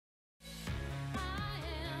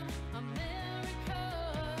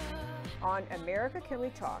On America Can We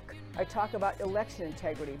Talk, I talk about election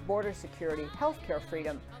integrity, border security, healthcare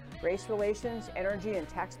freedom, race relations, energy and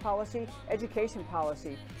tax policy, education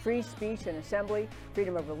policy, free speech and assembly,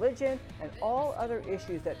 freedom of religion, and all other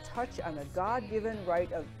issues that touch on the God-given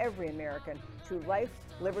right of every American to life,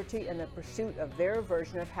 liberty, and the pursuit of their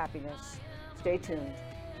version of happiness. Stay tuned.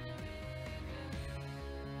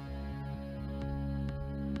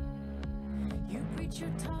 You preach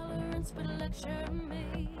your tolerance, but lecture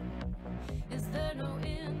me. Is there no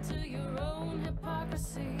end to your own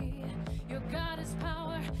hypocrisy? Your God is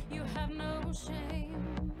power, you have no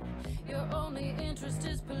shame. Your only interest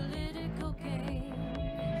is political gain.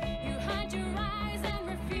 You hide your eyes and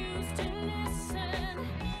refuse to listen.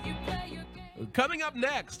 You play your game. Coming up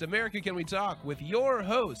next, America Can We Talk with your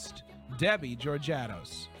host, Debbie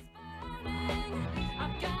Georgianos.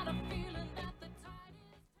 I've got a feeling that the tide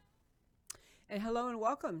is... And hello and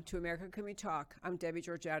welcome to America Can We Talk. I'm Debbie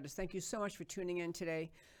Georgianos. Thank you so much for tuning in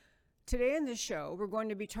today. Today in this show, we're going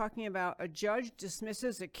to be talking about a judge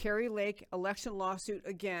dismisses a Kari Lake election lawsuit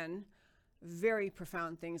again. Very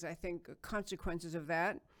profound things, I think, consequences of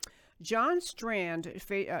that. John Strand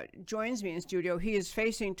joins me in studio. He is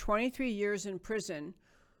facing 23 years in prison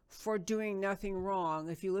for doing nothing wrong.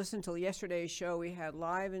 If you listen to yesterday's show, we had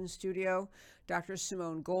live in studio Dr.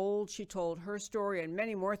 Simone Gold. She told her story and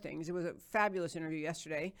many more things. It was a fabulous interview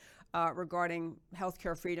yesterday regarding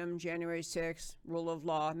healthcare freedom, January 6th, rule of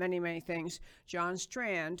law, many, many things. John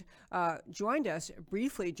Strand joined us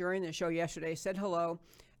briefly during the show yesterday, said hello.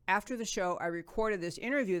 After the show, I recorded this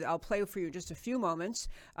interview that I'll play for you in just a few moments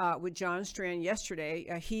with John Strand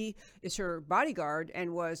yesterday. He is her bodyguard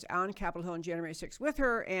and was on Capitol Hill on January 6th with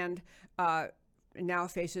her and now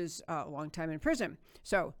faces a long time in prison.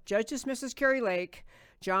 So, judge dismisses Kari Lake,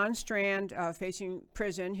 John Strand facing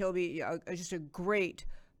prison. He'll be just a great,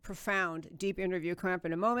 profound, deep interview coming up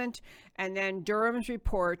in a moment. And then Durham's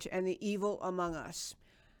report and the evil among us.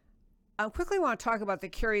 I quickly want to talk about the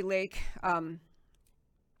Kari Lake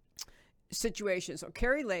situation. So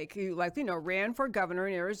Kari Lake, you likely know, ran for governor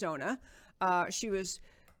in Arizona. She was,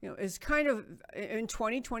 is kind of in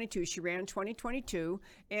 2022. She ran in 2022,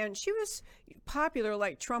 and she was popular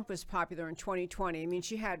like Trump was popular in 2020. I mean,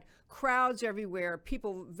 she had crowds everywhere,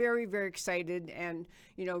 people very, very excited and,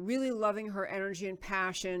 really loving her energy and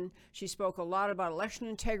passion. She spoke a lot about election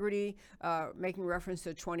integrity, making reference to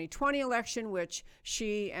the 2020 election, which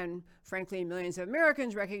she and, frankly, millions of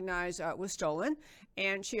Americans recognize was stolen.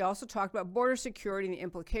 And she also talked about border security and the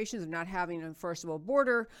implications of not having an enforceable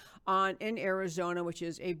border in Arizona, which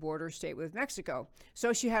is a border state with Mexico.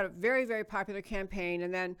 So she had a very, very popular campaign.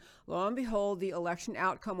 And then, lo and behold, the election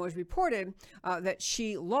outcome was reported that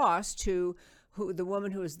she lost to the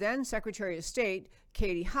woman who was then Secretary of State,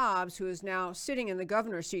 Katie Hobbs, who is now sitting in the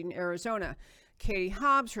governor's seat in Arizona. Katie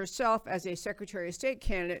Hobbs herself, as a Secretary of State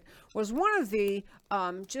candidate, was one of the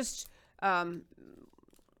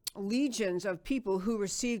legions of people who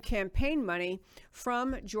received campaign money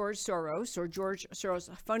from George Soros or George Soros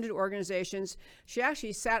funded organizations. She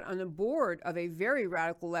actually sat on the board of a very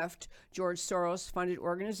radical left George Soros funded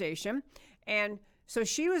organization. And so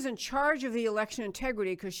she was in charge of the election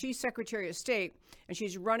integrity because she's Secretary of State and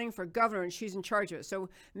she's running for governor and she's in charge of it. So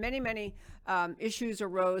many issues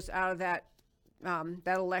arose out of that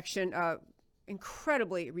election.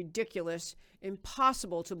 Incredibly ridiculous,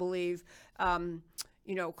 impossible to believe.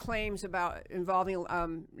 Claims about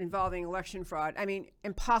involving election fraud. I mean,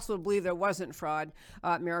 impossible to believe there wasn't fraud.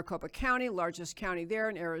 Maricopa County, largest county there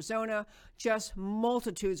in Arizona, just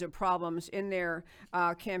multitudes of problems in their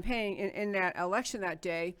campaign in that election that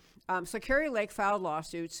day. So Kari Lake filed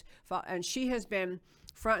lawsuits, and she has been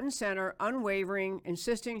front and center, unwavering,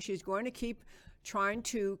 insisting she's going to keep trying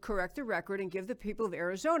to correct the record and give the people of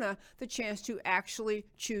Arizona the chance to actually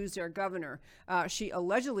choose their governor. She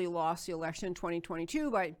allegedly lost the election in 2022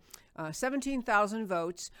 by 17,000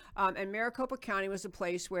 votes. And Maricopa County was a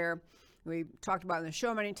place where we talked about in the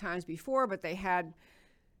show many times before, but they had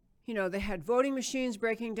voting machines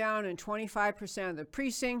breaking down in 25% of the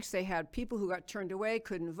precincts. They had people who got turned away,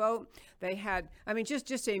 couldn't vote. They had,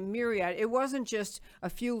 just a myriad. It wasn't just a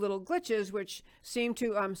few little glitches, which seem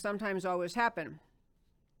to sometimes always happen.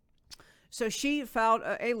 So she filed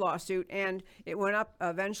a lawsuit, and it went up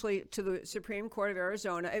eventually to the Supreme Court of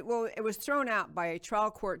Arizona. It was thrown out by a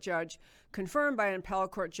trial court judge, confirmed by an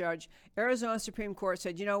appellate court judge. Arizona Supreme Court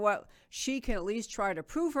said, you know what, she can at least try to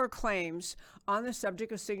prove her claims on the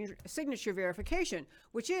subject of signature verification,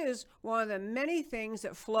 which is one of the many things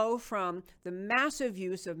that flow from the massive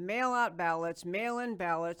use of mail-out ballots, mail-in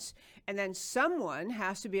ballots, and then someone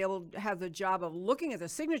has to be able to have the job of looking at the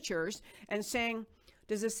signatures and saying,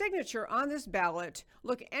 does the signature on this ballot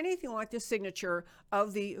look anything like the signature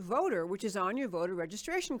of the voter, which is on your voter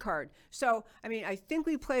registration card? So, I mean, I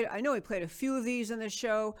know we played a few of these in the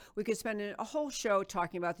show. We could spend a whole show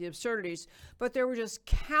talking about the absurdities, but there were just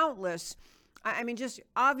countless, I mean, just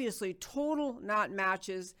obviously total not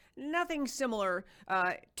matches, nothing similar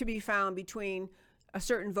to be found between a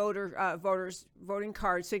certain voter's voting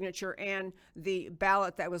card signature and the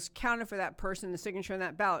ballot that was counted for that person, the signature on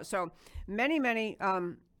that ballot. So many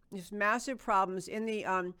just massive problems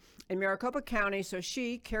in Maricopa County. So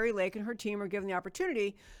Kari Lake, and her team were given the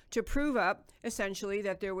opportunity to prove up essentially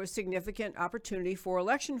that there was significant opportunity for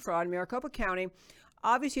election fraud in Maricopa County.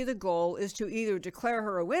 Obviously, the goal is to either declare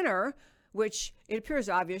her a winner, which it appears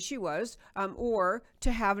obvious she was, or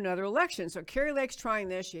to have another election. So Kari Lake's trying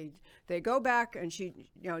this. They go back, and she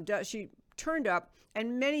turned up,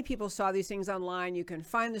 and many people saw these things online. You can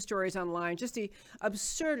find the stories online, just the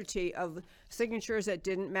absurdity of signatures that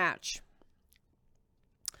didn't match.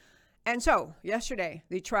 And so yesterday,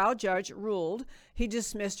 the trial judge ruled. He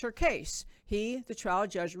dismissed her case. The trial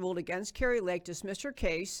judge, ruled against Kari Lake, dismissed her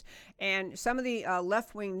case, and some of the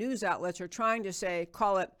left-wing news outlets are trying to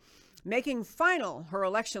call it making final her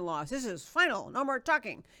election loss. This is final, no more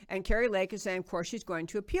talking. And Kari Lake is saying, of course, she's going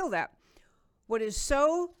to appeal that. What is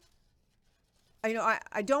so,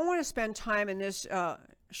 I don't want to spend time in this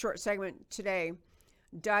short segment today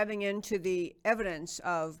diving into the evidence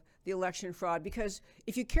of the election fraud, because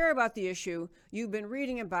if you care about the issue, you've been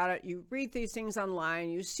reading about it, you read these things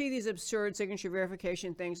online, you see these absurd signature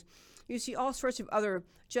verification things, you see all sorts of other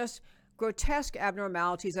just grotesque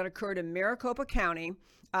abnormalities that occurred in Maricopa County,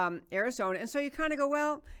 Arizona. And so you kind of go,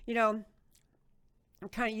 well, you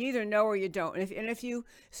either know or you don't. And if you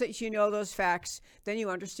know those facts, then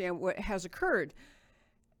you understand what has occurred.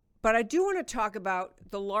 But I do want to talk about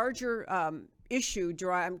the larger issue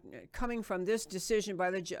coming from this decision by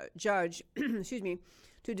the judge, excuse me,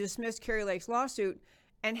 to dismiss Kari Lake's lawsuit,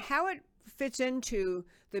 and how it fits into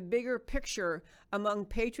the bigger picture among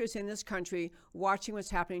patriots in this country watching what's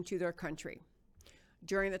happening to their country.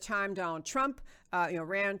 During the time Donald Trump,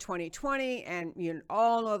 ran 2020, and you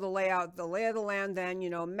all know the lay of the land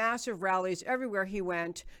then, massive rallies everywhere he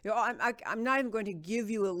went. I'm not even going to give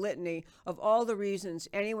you a litany of all the reasons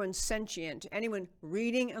anyone sentient, anyone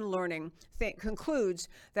reading and learning concludes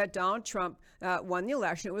that Donald Trump won the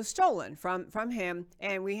election. It was stolen from him,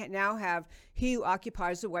 and we now have he who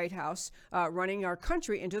occupies the White House running our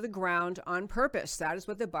country into the ground on purpose. That is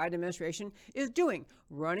what the Biden administration is doing,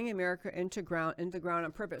 running America into the ground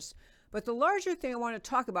on purpose. But the larger thing I want to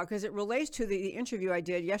talk about, because it relates to the interview I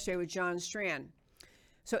did yesterday with John Strand.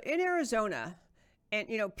 So in Arizona, and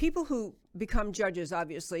people who become judges,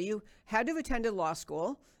 obviously, you had to have attended law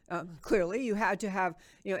school. Clearly, you had to have,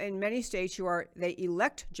 in many states they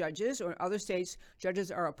elect judges, or other states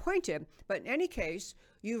judges are appointed. But in any case,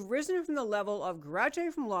 you've risen from the level of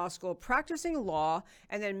graduating from law school, practicing law,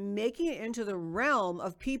 and then making it into the realm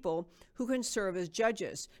of people who can serve as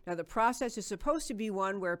judges. Now, the process is supposed to be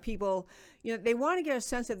one where people, they want to get a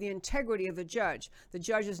sense of the integrity of the judge. The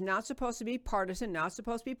judge is not supposed to be partisan, not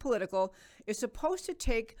supposed to be political. It's supposed to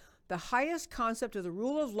take the highest concept of the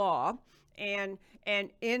rule of law and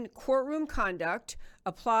in courtroom conduct,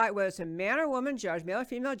 apply, whether it's a man or woman judge, male or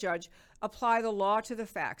female judge, apply the law to the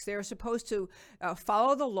facts. They are supposed to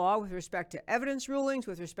follow the law with respect to evidence rulings,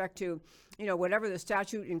 with respect to, whatever the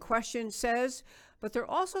statute in question says. But they're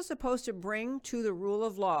also supposed to bring to the rule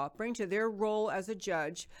of law, bring to their role as a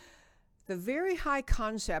judge, the very high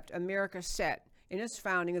concept America set in its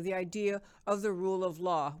founding of the idea of the rule of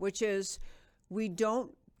law, which is we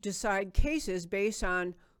don't decide cases based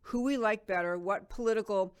on who we like better, what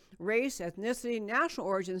political race, ethnicity, national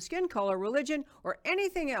origin, skin color, religion, or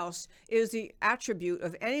anything else is the attribute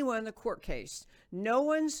of anyone in the court case. No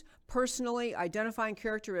one's personally identifying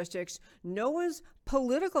characteristics, no one's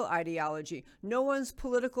political ideology, no one's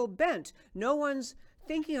political bent, no one's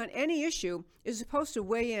thinking on any issue is supposed to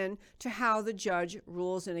weigh in to how the judge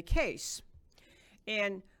rules in a case.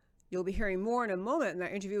 And you'll be hearing more in a moment in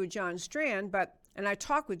that interview with John Strand, and I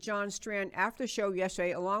talked with John Strand after the show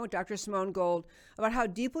yesterday, along with Dr. Simone Gold, about how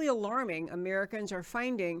deeply alarming Americans are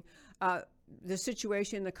finding the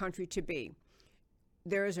situation in the country to be.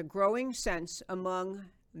 There is a growing sense among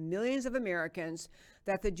millions of Americans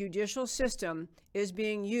that the judicial system is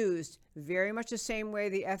being used very much the same way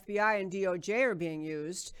the FBI and DOJ are being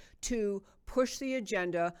used to push the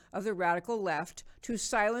agenda of the radical left, to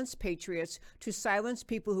silence patriots, to silence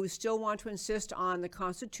people who still want to insist on the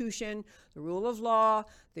Constitution, the rule of law,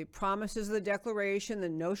 the promises of the Declaration, the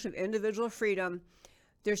notion of individual freedom.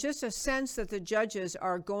 there's just a sense that the judges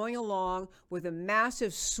are going along with a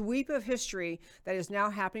massive sweep of history that is now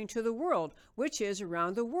happening to the world, which is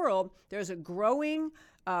around the world, there's a growing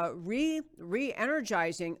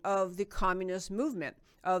re-energizing of the communist movement,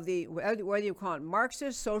 of the, whether you call it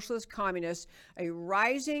Marxist, socialist, communist, a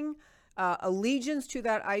rising allegiance to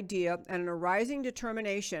that idea and a rising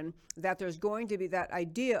determination that there's going to be that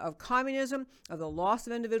idea of communism, of the loss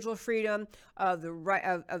of individual freedom, of the right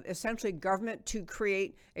of essentially government to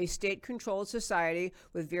create a state-controlled society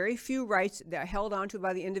with very few rights that are held onto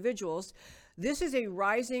by the individuals. This is a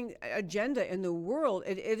rising agenda in the world.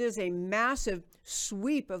 It is a massive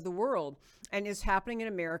sweep of the world, and it's happening in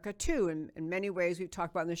America too, in many ways we've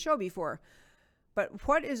talked about in the show before. But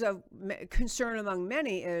what is of concern among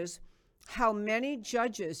many is how many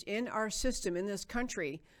judges in our system in this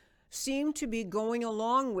country seem to be going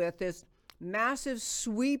along with this massive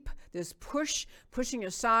sweep, this pushing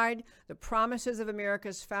aside the promises of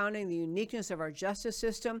America's founding, the uniqueness of our justice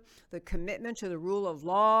system, the commitment to the rule of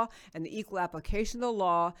law and the equal application of the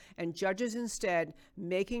law, and judges instead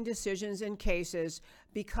making decisions in cases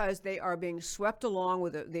because they are being swept along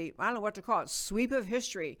with the I don't know what to call it, sweep of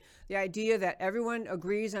history. The idea that everyone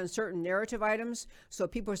agrees on certain narrative items, so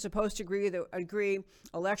people are supposed to agree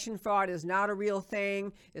election fraud is not a real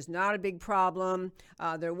thing, is not a big problem.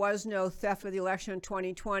 There was no theft of the election in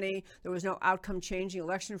 2020. There was no outcome-changing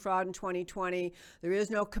election fraud in 2020. There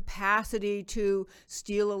is no capacity to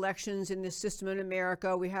steal elections in this system in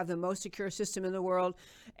America. We have the most secure system in the world.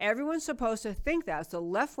 Everyone's supposed to think that. It's the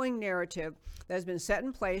left-wing narrative that has been set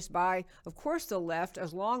in place by, of course, the left,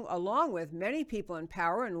 along with many people in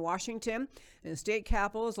power in Washington and state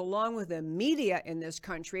capitals, along with the media in this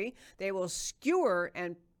country. They will skewer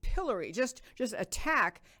and pillory, just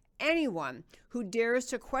attack anyone who dares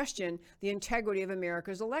to question the integrity of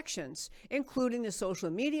America's elections, including the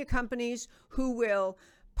social media companies who will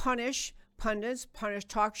punish pundits, punish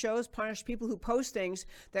talk shows, punish people who post things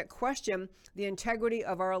that question the integrity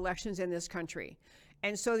of our elections in this country.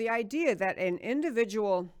 And so the idea that an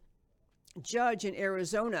individual judge in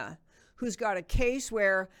Arizona who's got a case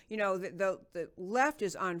where, you know, the left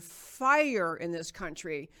is on fire in this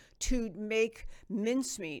country to make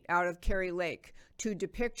mincemeat out of Kari Lake, to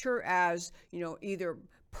depict her as, you know, either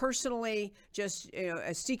personally just, you know,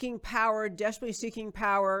 as seeking power, desperately seeking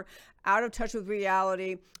power, out of touch with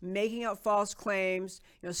reality, making out false claims,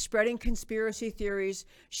 you know, spreading conspiracy theories.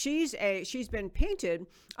 She's been painted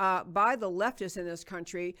by the leftists in this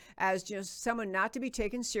country as just someone not to be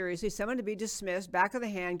taken seriously, someone to be dismissed, back of the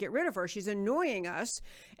hand, get rid of her. She's annoying us.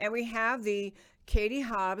 And we have the Katie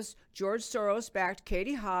Hobbs, George Soros-backed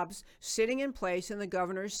Katie Hobbs, sitting in place in the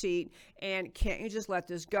governor's seat. And can't you just let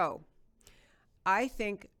this go? I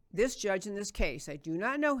think this judge in this case, I do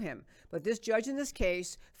not know him, but this judge in this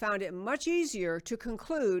case found it much easier to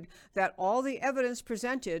conclude that all the evidence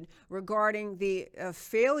presented regarding the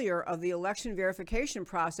failure of the election verification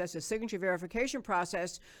process, the signature verification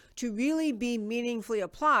process, to really be meaningfully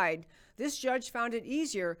applied. This judge found it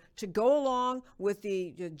easier to go along with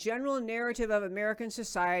the general narrative of American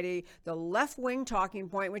society, the left-wing talking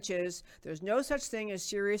point, which is there's no such thing as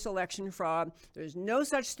serious election fraud. There's no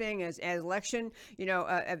such thing as election, you know,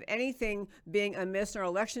 of anything being amiss in our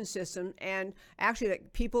election system. And actually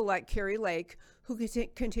that people like Kari Lake, who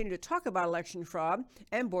continue to talk about election fraud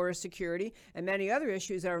and border security and many other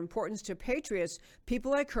issues that are important to patriots,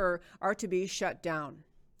 people like her are to be shut down.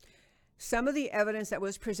 Some of the evidence that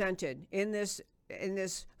was presented in this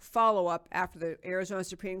follow-up after the Arizona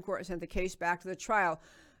Supreme Court sent the case back to the trial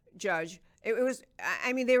judge, it was,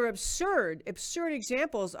 I mean, they were absurd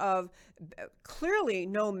examples of clearly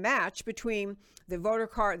no match between the voter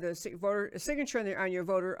card, the voter signature on your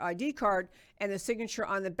voter ID card and the signature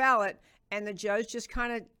on the ballot. And the judge just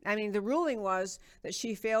kind of, I mean, the ruling was that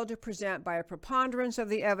she failed to present by a preponderance of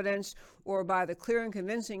the evidence or by the clear and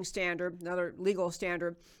convincing standard, another legal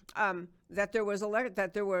standard, that there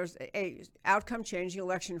was a outcome-changing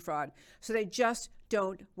election fraud. So they just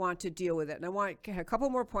don't want to deal with it. And I want to have a couple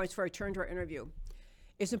more points before I turn to our interview.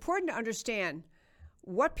 It's important to understand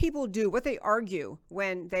what people do, what they argue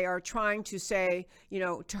when they are trying to say, you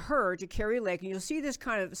know, to her, to Kari Lake, and you'll see this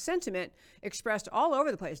kind of sentiment expressed all over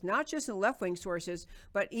the place, not just in left-wing sources,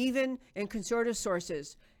 but even in conservative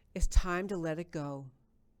sources. It's time to let it go.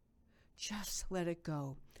 Just let it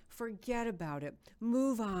go. Forget about it.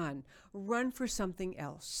 Move on. Run for something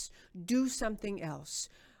else. Do something else.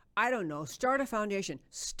 I don't know. Start a foundation.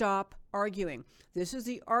 Stop arguing. This is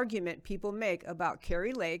the argument people make about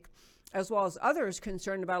Kari Lake as well as others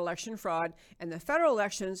concerned about election fraud and the federal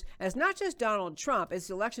elections. And it's not just Donald Trump, it's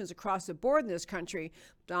elections across the board in this country,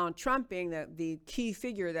 Donald Trump being the key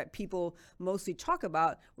figure that people mostly talk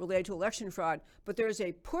about related to election fraud. But there's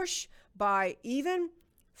a push by even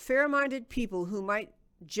fair-minded people who might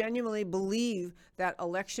genuinely believe that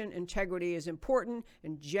election integrity is important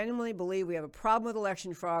and genuinely believe we have a problem with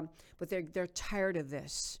election fraud, but they're tired of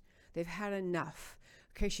this. They've had enough.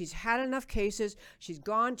 Okay, she's had enough cases. She's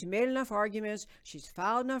made enough arguments. She's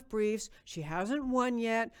filed enough briefs. She hasn't won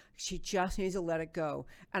yet. She just needs to let it go.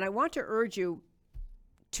 And I want to urge you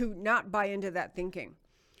to not buy into that thinking,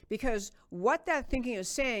 because what that thinking is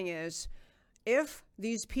saying is, if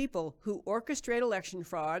these people who orchestrate election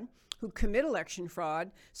fraud, who commit election fraud,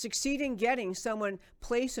 succeed in getting someone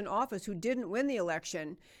placed in office who didn't win the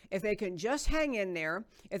election, if they can just hang in there,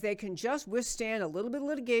 if they can just withstand a little bit of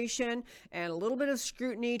litigation and a little bit of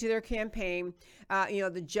scrutiny to their campaign,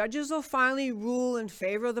 the judges will finally rule in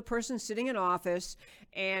favor of the person sitting in office,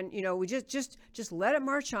 and we just let it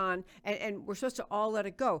march on, and we're supposed to all let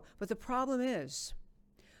it go. But the problem is,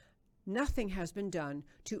 nothing has been done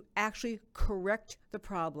to actually correct the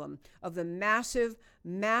problem of the massive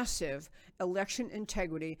election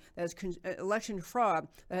integrity, election fraud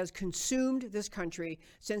that has consumed this country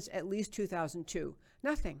since at least 2002.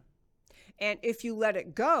 Nothing. And if you let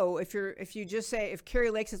it go, if if Kari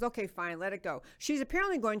Lake says, okay, fine, let it go. She's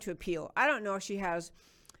apparently going to appeal. I don't know if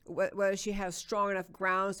whether she has strong enough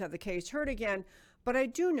grounds to have the case heard again. But I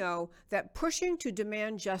do know that pushing to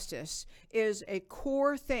demand justice is a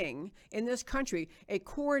core thing in this country, a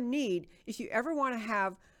core need if you ever want to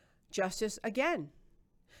have justice again.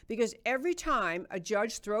 Because every time a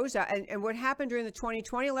judge throws out, and what happened during the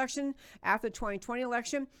 2020 election, after the 2020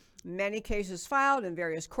 election, many cases filed in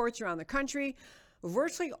various courts around the country,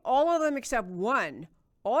 virtually all of them except one,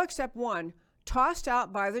 tossed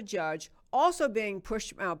out by the judge, also being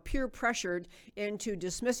pushed, peer pressured into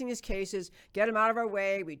dismissing his cases, get him out of our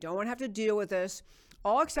way, we don't want to have to deal with this.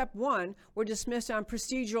 All except one were dismissed on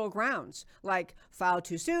procedural grounds, like filed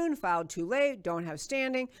too soon, filed too late, don't have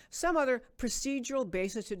standing, some other procedural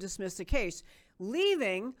basis to dismiss the case,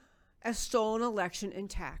 leaving a stolen election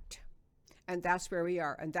intact. And that's where we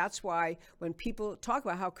are. And that's why when people talk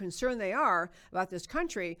about how concerned they are about this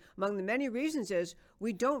country, among the many reasons is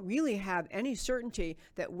we don't really have any certainty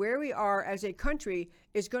that where we are as a country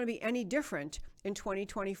is going to be any different in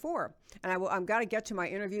 2024. And I'm got to get to my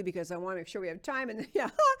interview because I want to make sure we have time. And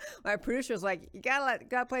my producer's like, you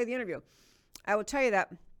gotta play the interview. I will tell you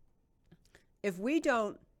that if we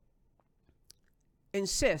don't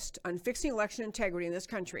insist on fixing election integrity in this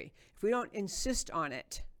country, if we don't insist on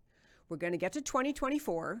it, we're going to get to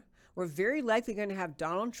 2024. We're very likely going to have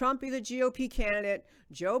Donald Trump be the GOP candidate,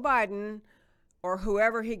 Joe Biden, or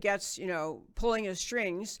whoever he gets, pulling his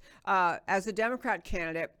strings as the Democrat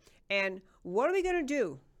candidate. And what are we going to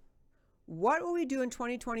do? What will we do in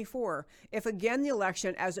 2024 if, again, the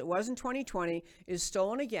election, as it was in 2020, is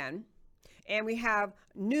stolen again? And we have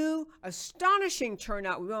new, astonishing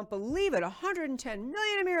turnout. We won't believe it. 110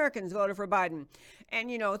 million Americans voted for Biden. And,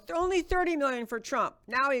 only 30 million for Trump.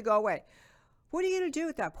 Now you go away. What are you going to do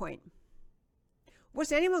at that point?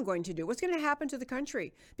 What's anyone going to do? What's going to happen to the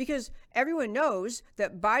country? Because everyone knows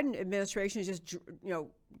that Biden administration is just,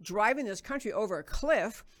 driving this country over a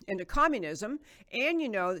cliff into communism. And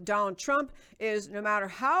that Donald Trump is, no matter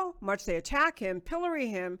how much they attack him, pillory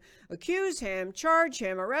him, accuse him, charge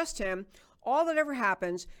him, arrest him, all that ever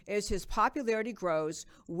happens is his popularity grows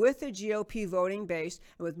with the GOP voting base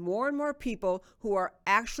and with more and more people who are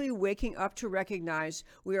actually waking up to recognize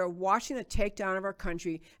we are watching the takedown of our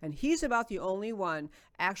country, and he's about the only one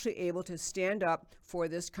actually able to stand up for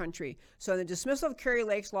this country. So the dismissal of Kari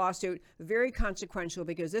Lake's lawsuit, very consequential,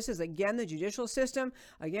 because this is, again, the judicial system.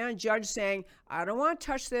 Again, a judge saying, I don't want to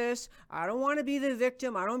touch this. I don't want to be the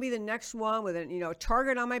victim. I don't want to be the next one with a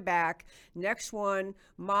target on my back. Next one,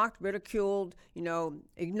 mocked, ridiculed,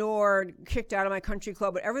 ignored, kicked out of my country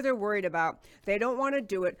club, whatever they're worried about. They don't want to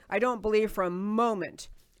do it. I don't believe for a moment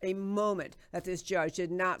that this judge did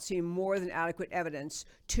not see more than adequate evidence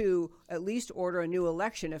to at least order a new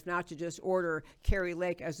election, if not to just order Kari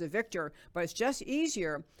Lake as the victor. But it's just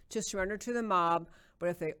easier to surrender to the mob. But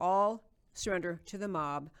if they all surrender to the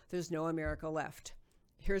mob, there's no America left.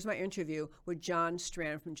 Here's my interview with John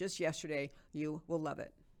Strand from just yesterday. You will love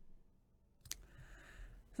it.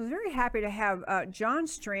 So I was very happy to have John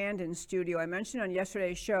Strand in studio. I mentioned on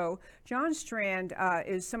yesterday's show, John Strand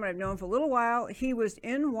is someone I've known for a little while. He was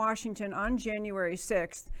in Washington on January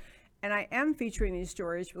 6th, and I am featuring these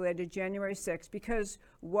stories related to January 6th because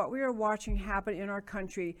what we are watching happen in our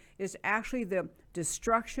country is actually the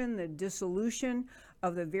destruction, the dissolution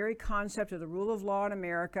of the very concept of the rule of law in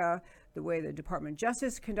America. The way the Department of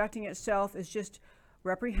Justice is conducting itself is just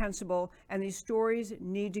reprehensible, and these stories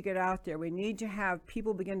need to get out there. We need to have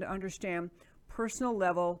people begin to understand personal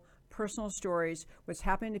level, personal stories, what's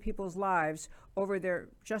happening to people's lives over their,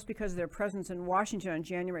 just because of their presence in Washington on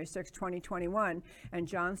January 6, 2021. And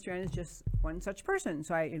John Strand is just one such person.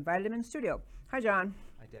 So I invited him in the studio. Hi, John.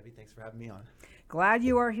 Hi, Debbie. Thanks for having me on. Glad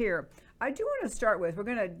you are here. I do want to start with, we're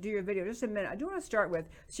going to do your video in just a minute. I do want to start with,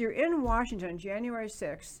 so you're in Washington January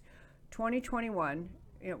 6, 2021.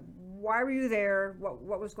 Why were you there?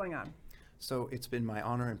 What was going on? So it's been my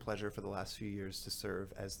honor and pleasure for the last few years to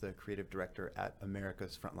serve as the creative director at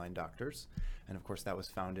America's Frontline Doctors. And of course, that was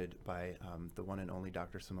founded by the one and only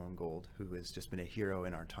Dr. Simone Gold, who has just been a hero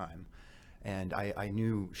in our time. And I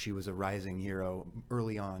knew she was a rising hero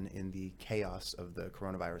early on in the chaos of the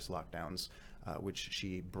coronavirus lockdowns, which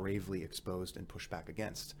she bravely exposed and pushed back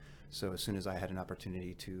against. So as soon as I had an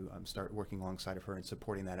opportunity to start working alongside of her and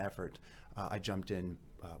supporting that effort, I jumped in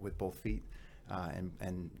with both feet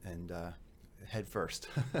and head first.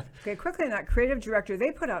 Okay, quickly on that creative director,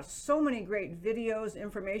 they put out so many great videos,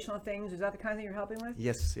 informational things. Is that the kind of thing you're helping with?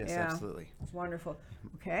 Yes, Yeah, absolutely. it's wonderful.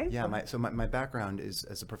 Okay. Yeah, my background is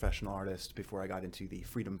as a professional artist before I got into the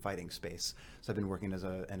freedom fighting space. So I've been working as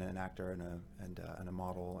an actor and a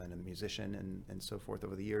model and a musician and so forth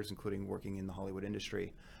over the years, including working in the Hollywood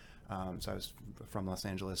industry. So I was from Los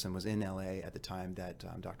Angeles and was in LA at the time that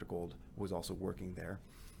Dr. Gold was also working there.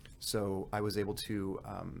 So I was able to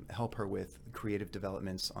help her with creative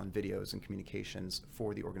developments on videos and communications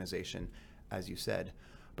for the organization, as you said.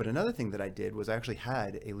 But another thing that I did was I actually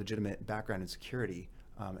had a legitimate background in security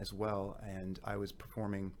as well, and I was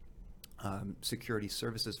performing security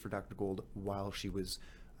services for Dr. Gold while she was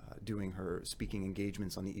doing her speaking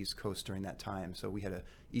engagements on the East Coast during that time. So we had a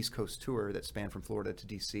East Coast tour that spanned from Florida to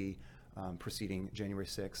DC preceding January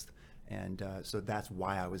 6th. And so that's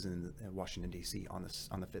why I was in Washington, D.C. on the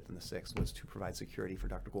 5th and the 6th, was to provide security for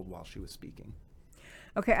Dr. Gold while she was speaking.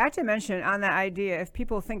 Okay, I have to mention on that idea, if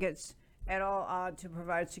people think it's at all odd to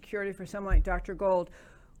provide security for someone like Dr. Gold,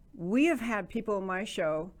 we have had people in my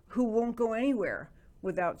show who won't go anywhere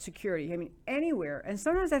without security. I mean, anywhere. And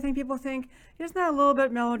sometimes I think people think, isn't that a little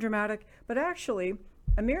bit melodramatic? But actually,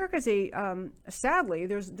 America's sadly,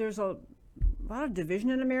 there's a lot of division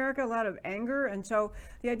in America, a lot of anger. And so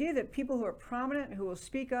the idea that people who are prominent, who will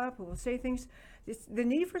speak up, who will say things, the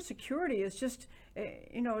need for security is just,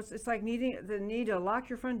 it's like the need to lock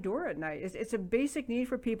your front door at night. It's a basic need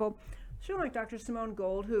for people. Someone like Dr. Simone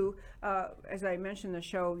Gold, who, as I mentioned in the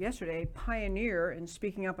show yesterday, pioneer in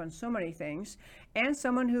speaking up on so many things, and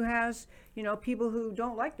someone who has, people who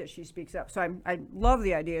don't like that she speaks up. So I love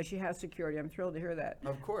the idea she has security. I'm thrilled to hear that.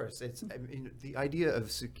 Of course, the idea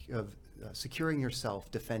of securing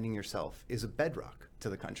yourself, defending yourself, is a bedrock to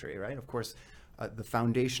the country, right? Of course, the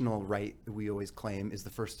foundational right that we always claim is the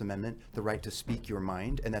First Amendment, the right to speak your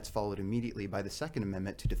mind, and that's followed immediately by the Second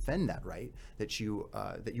Amendment to defend that right, that you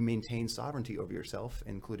maintain sovereignty over yourself,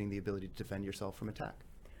 including the ability to defend yourself from attack.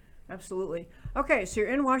 Absolutely. Okay, so you're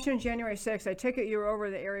in Washington January 6th. I take it you were over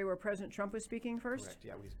the area where President Trump was speaking first? Correct,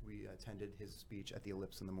 yeah. We attended his speech at the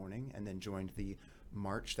Ellipse in the morning and then joined the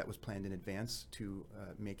march that was planned in advance to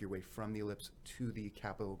make your way from the Ellipse to the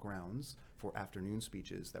Capitol grounds for afternoon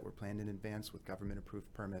speeches that were planned in advance with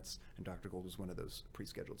government-approved permits, and Dr. Gold was one of those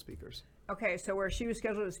pre-scheduled speakers. Okay, so where she was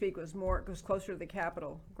scheduled to speak was closer to the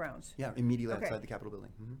Capitol grounds. Yeah, immediately outside the Capitol building.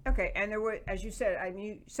 Mm-hmm. Okay, and there were, as you said,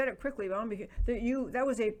 you said it quickly, but that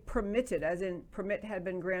was a permitted, as in permit had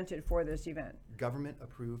been granted for this event.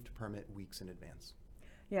 Government-approved permit weeks in advance.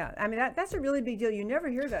 Yeah, I mean that's a really big deal. You never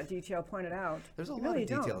hear that detail pointed out. There's a lot of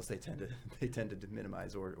details they tend to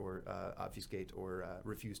minimize or obfuscate or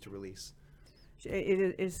refuse to release.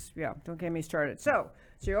 It is, yeah, don't get me started. So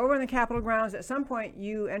you're over in the Capitol grounds. At some point,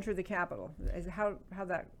 you enter the Capitol. How'd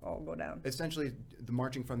that all go down? Essentially, the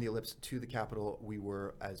marching from the Ellipse to the Capitol, we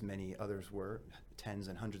were, as many others were, tens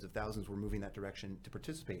and hundreds of thousands were moving that direction to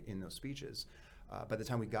participate in those speeches. By the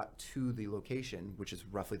time we got to the location, which is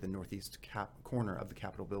roughly the northeast corner of the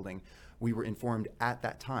Capitol building, we were informed at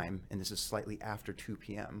that time, and this is slightly after 2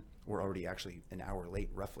 p.m., we're already actually an hour late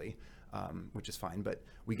roughly, which is fine, but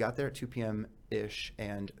we got there at 2 p.m.-ish,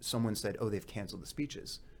 and someone said, oh, they've canceled the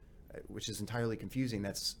speeches, which is entirely confusing.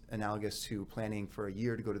 That's analogous to planning for a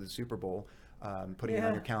year to go to the Super Bowl, putting it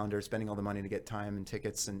on your calendar, spending all the money to get time and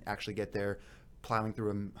tickets and actually get there, plowing through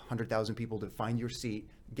 100,000 people to find your seat,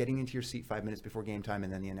 getting into your seat 5 minutes before game time,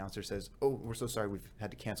 and then the announcer says, oh, we're so sorry, we've had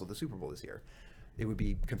to cancel the Super Bowl this year. It would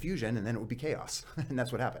be confusion, and then it would be chaos, and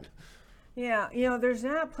that's what happened. Yeah, there's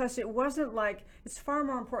that. Plus, it wasn't like, it's far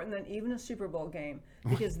more important than even a Super Bowl game.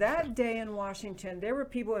 Because that day in Washington, there were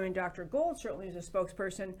people, Dr. Gold certainly is a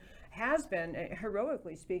spokesperson, has been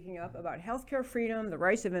heroically speaking up about healthcare freedom, the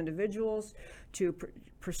rights of individuals to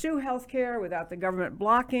pursue healthcare without the government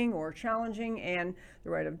blocking or challenging, and the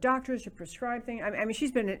right of doctors to prescribe things.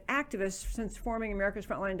 She's been an activist since forming America's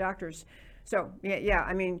Frontline Doctors. So,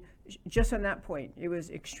 just on that point, it was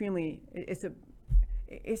extremely,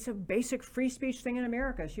 it's a basic free speech thing in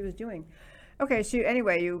America she was doing. Okay, so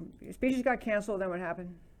anyway, speeches got canceled, then what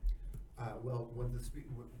happened?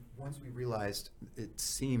 Once we realized it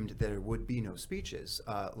seemed there would be no speeches,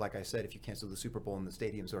 like I said, if you cancel the Super Bowl and the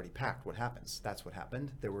stadium's already packed, what happens? That's what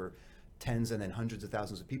happened. There were tens and then hundreds of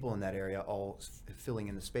thousands of people in that area all filling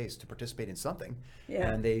in the space to participate in something.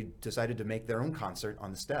 Yeah. And they decided to make their own concert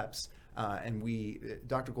on the steps. And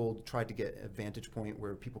Dr. Gold tried to get a vantage point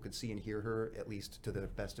where people could see and hear her, at least to the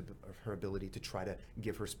best of her ability, to try to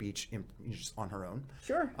give her speech just on her own.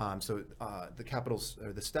 Sure. So the Capitol's,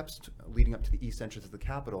 or the steps leading up to the east entrance of the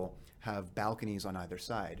Capitol have balconies on either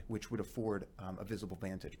side, which would afford a visible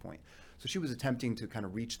vantage point. So she was attempting to kind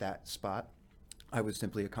of reach that spot. I was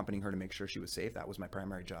simply accompanying her to make sure she was safe. That was my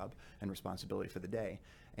primary job and responsibility for the day.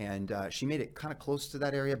 And she made it kind of close to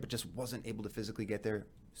that area, but just wasn't able to physically get there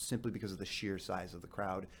simply because of the sheer size of the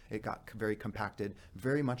crowd. It got very compacted,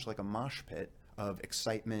 very much like a mosh pit of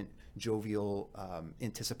excitement, jovial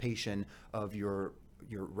anticipation of your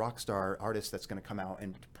rock star artist that's going to come out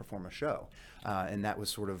and perform a show. And that was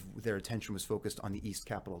sort of, their attention was focused on the East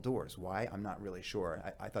Capitol doors. Why? I'm not really sure.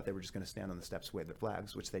 I thought they were just going to stand on the steps, wave their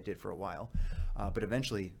flags, which they did for a while. But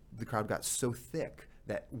eventually the crowd got so thick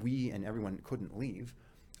that we and everyone couldn't leave.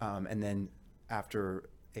 And then after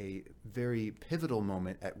a very pivotal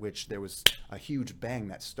moment at which there was a huge bang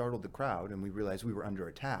that startled the crowd and we realized we were under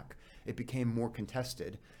attack, it became more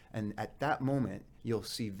contested. And at that moment, you'll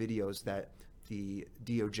see videos that the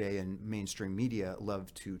DOJ and mainstream media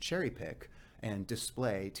love to cherry pick and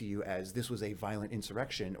display to you as this was a violent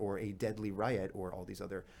insurrection or a deadly riot or all these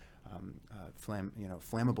other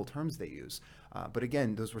flammable terms they use. But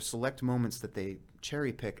again, those were select moments that they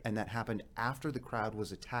cherry pick, and that happened after the crowd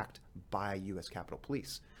was attacked by U.S. Capitol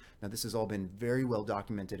Police. Now, this has all been very well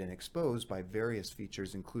documented and exposed by various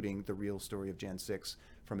features, including the real story of Jan 6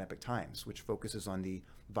 from Epic Times, which focuses on the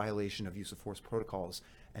violation of use of force protocols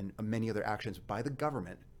and many other actions by the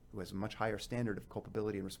government, who has a much higher standard of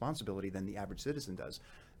culpability and responsibility than the average citizen does.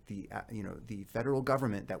 The federal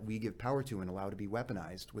government that we give power to and allow to be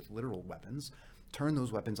weaponized with literal weapons, turn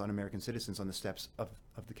those weapons on American citizens on the steps of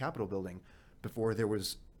the Capitol building before there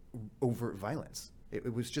was overt violence.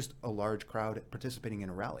 It was just a large crowd participating in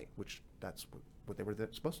a rally, which that's what they were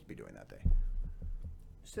supposed to be doing that day.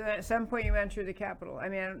 So at some point you entered the Capitol.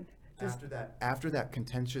 After that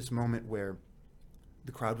contentious moment where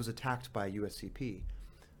the crowd was attacked by USCP,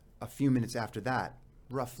 a few minutes after that,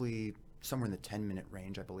 roughly somewhere in the 10-minute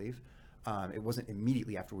range, I believe. It wasn't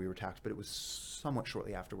immediately after we were attacked, but it was somewhat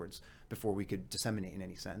shortly afterwards before we could disseminate in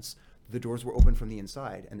any sense. The doors were open from the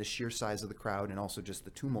inside, and the sheer size of the crowd and also just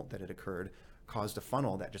the tumult that had occurred caused a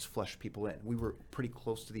funnel that just flushed people in. We were pretty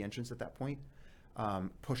close to the entrance at that point,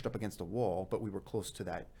 pushed up against a wall, but we were close to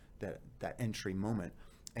that entry moment.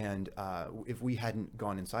 And if we hadn't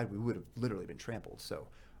gone inside, we would have literally been trampled. So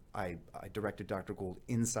I directed Dr. Gold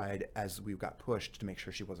inside as we got pushed to make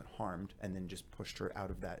sure she wasn't harmed, and then just pushed her out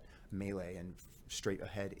of that melee and straight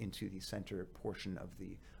ahead into the center portion of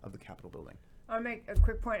the Capitol building. I'll make a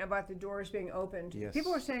quick point about the doors being opened. Yes.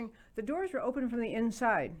 People were saying the doors were open from the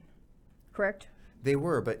inside, correct? They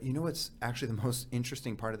were, but you know what's actually the most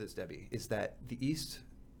interesting part of this, Debbie, is that the east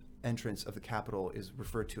entrance of the Capitol is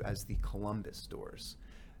referred to as the Columbus doors.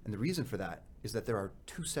 And the reason for that is that there are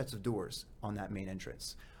two sets of doors on that main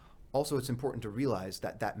entrance. Also, it's important to realize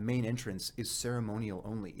that that main entrance is ceremonial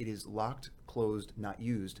only. It is locked, closed, not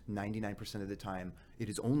used 99% of the time. It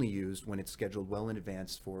is only used when it's scheduled well in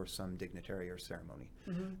advance for some dignitary or ceremony.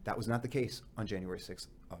 Mm-hmm. That was not the case on January 6th,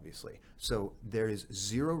 obviously. So there is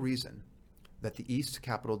zero reason that the East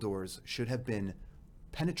Capitol doors should have been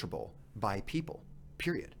penetrable by people,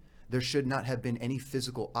 period. There should not have been any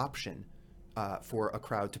physical option for a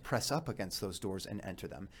crowd to press up against those doors and enter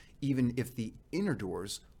them, even if the inner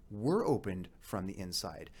doors were opened from the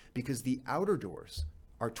inside, because the outer doors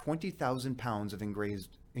are 20,000 pounds of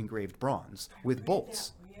engraved bronze with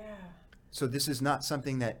bolts. Yeah. So this is not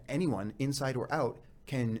something that anyone, inside or out,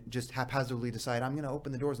 can just haphazardly decide, I'm going to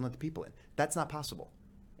open the doors and let the people in. That's not possible.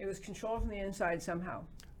 It was controlled from the inside somehow.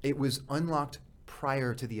 It was unlocked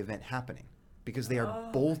prior to the event happening because they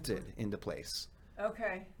are bolted into place.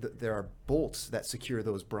 Okay. There are bolts that secure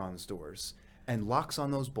those bronze doors. and locks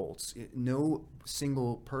on those bolts. No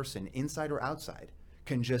single person, inside or outside,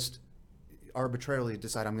 can just arbitrarily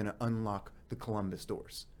decide, I'm going to unlock the Columbus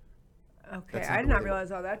doors. Okay, That's I not did the not way it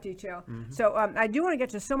realize all that detail. So I do want to get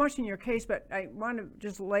to so much in your case, but I want to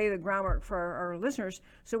just lay the groundwork for our listeners.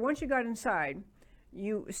 So once you got inside,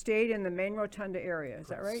 you stayed in the main rotunda area. Is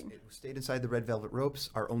that right? It stayed inside the red velvet ropes.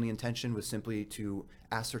 Our only intention was simply to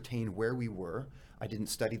ascertain where we were. I didn't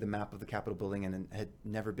study the map of the Capitol building and had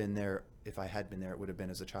never been there. If I had been there, it would have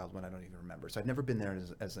been as a child when I don't even remember. So I'd never been there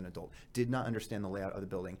as an adult. Did not understand the layout of the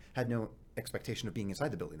building. Had no expectation of being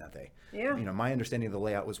inside the building that day. Yeah. You know, my understanding of the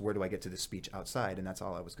layout was, where do I get to this speech outside? And that's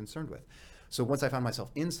all I was concerned with. So once I found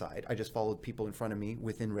myself inside, I just followed people in front of me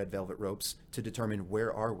within red velvet ropes to determine,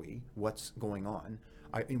 where are we? What's going on?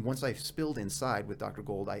 And once I spilled inside with Dr.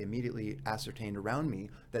 Gold, I immediately ascertained around me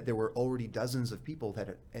that there were already dozens of people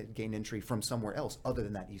that had gained entry from somewhere else other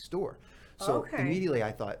than that east door. So immediately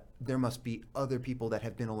I thought, there must be other people that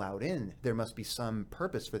have been allowed in. There must be some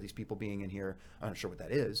purpose for these people being in here. I'm not sure what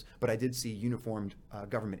that is, but I did see uniformed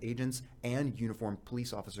government agents and uniformed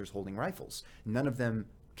police officers holding rifles. None of them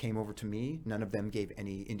came over to me. None of them gave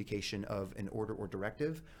any indication of an order or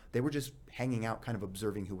directive. They were just hanging out, kind of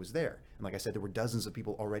observing who was there. And like I said, there were dozens of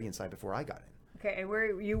people already inside before I got in. Okay, and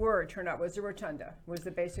where you were, it turned out, was the rotunda, was the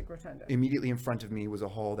basic rotunda. Immediately in front of me was a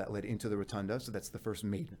hall that led into the rotunda, so that's the first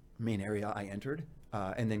main area I entered,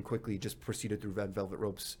 and then quickly just proceeded through red velvet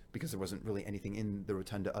ropes, because there wasn't really anything in the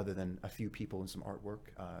rotunda other than a few people and some artwork,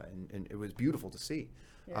 and it was beautiful to see.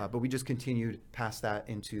 Yeah. But we just continued past that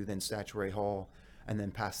into then Statuary Hall, and then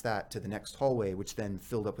past that to the next hallway, which then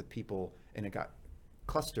filled up with people, and it got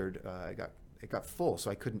clustered. It got full, so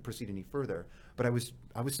I couldn't proceed any further. But I was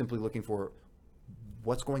simply looking for,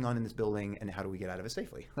 what's going on in this building and how do we get out of it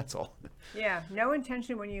safely? That's all. Yeah, no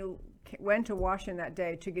intention when you went to Washington that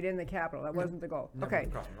day to get in the Capitol. That wasn't the goal. Never Okay.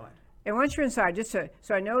 crossed my mind. And once you're inside, so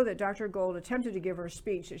I know that Dr. Gold attempted to give her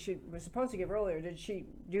speech that she was supposed to give earlier. Did she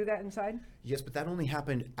do that inside? Yes, but that only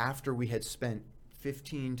happened after we had spent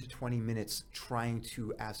 15 to 20 minutes trying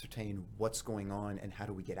to ascertain what's going on and how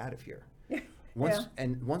do we get out of here.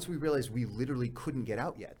 Once we realized we literally couldn't get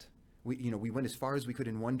out yet, we went as far as we could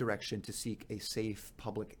in one direction to seek a safe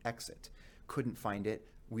public exit. Couldn't find it.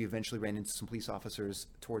 We eventually ran into some police officers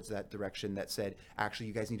towards that direction that said, actually,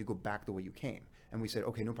 you guys need to go back the way you came. And we said,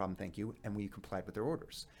 okay, no problem, thank you. And we complied with their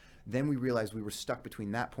orders. Then we realized we were stuck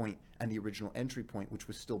between that point and the original entry point, which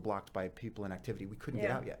was still blocked by people and activity. We couldn't get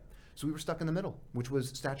out yet. So we were stuck in the middle, which was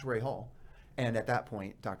Statuary Hall. And at that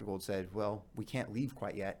point, Dr. Gold said, well, we can't leave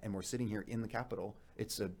quite yet, and we're sitting here in the Capitol.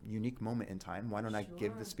 It's a unique moment in time. Why don't I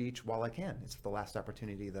give the speech while I can? It's the last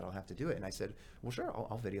opportunity that I'll have to do it. And I said, well, sure,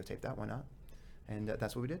 I'll videotape that. Why not? And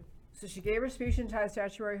that's what we did. So she gave her speech inside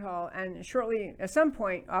Statuary Hall, and shortly, at some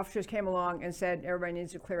point, officers came along and said, everybody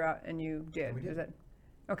needs to clear out, and you did. We did. Is that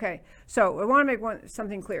okay? So I want to make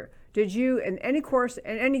something clear. Did you, in any course,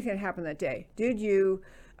 and anything that happened that day, did you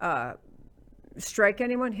strike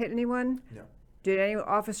anyone, hit anyone? No. Did any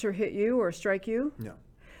officer hit you or strike you?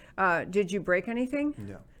 No. Did you break anything?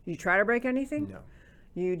 No. Did you try to break anything? No.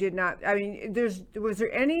 You did not. I mean, was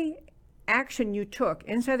there any action you took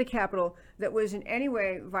inside the Capitol that was in any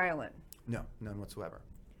way violent? No, none whatsoever.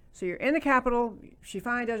 So you're in the Capitol. She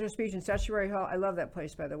finally does her speech in Statuary Hall. I love that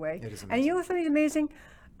place, by the way. It is And you know something amazing?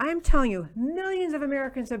 I'm telling you, millions of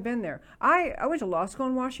Americans have been there. I went to law school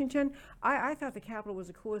in Washington. I thought the Capitol was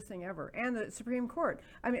the coolest thing ever, and the Supreme Court.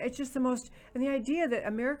 I mean, it's just the most, and the idea that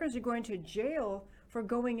Americans are going to jail for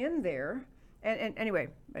going in there, and anyway,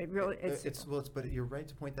 but you're right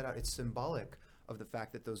to point that out. It's symbolic of the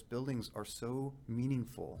fact that those buildings are so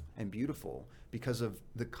meaningful and beautiful because of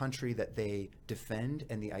the country that they defend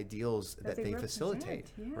and the ideals that they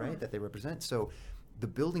facilitate, right? That they represent. So the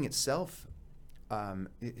building itself,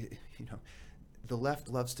 the left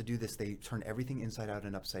loves to do this. They turn everything inside out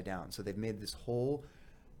and upside down. So they've made this whole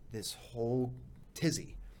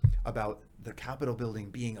tizzy about the Capitol building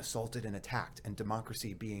being assaulted and attacked and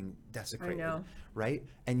democracy being desecrated, right?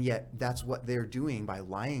 And yet that's what they're doing by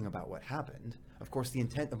lying about what happened. Of course, the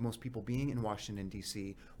intent of most people being in Washington,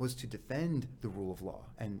 D.C. was to defend the rule of law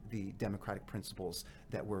and the democratic principles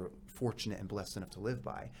that we're fortunate and blessed enough to live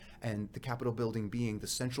by. And the Capitol building being the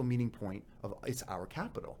central meeting point of, it's our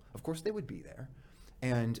Capitol. Of course, they would be there.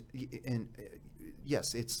 And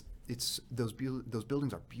yes, it's those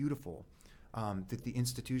buildings are beautiful. That the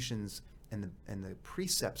institutions and the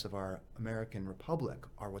precepts of our American Republic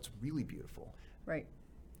are what's really beautiful. right.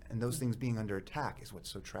 And those things being under attack is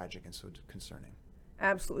what's so tragic and so concerning.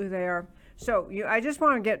 Absolutely, they are. So I just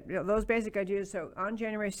want to get those basic ideas. So on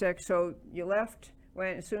January 6th, so you left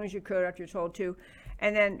went as soon as you could after you're told to.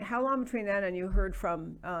 And then how long between then and you heard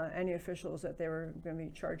from any officials that they were going to be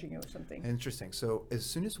charging you with something? Interesting. So as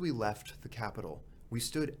soon as we left the Capitol, we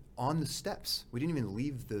stood on the steps. We didn't even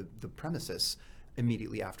leave the premises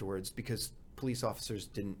immediately afterwards because police officers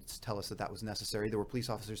didn't tell us that that was necessary. There were police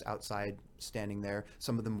officers outside standing there.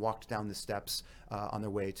 Some of them walked down the steps on their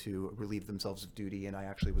way to relieve themselves of duty, and I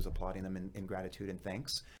actually was applauding them in gratitude and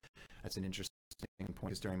thanks. That's an interesting point,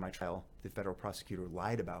 because during my trial, the federal prosecutor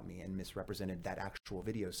lied about me and misrepresented that actual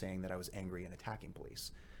video, saying that I was angry and attacking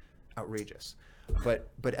police. Outrageous.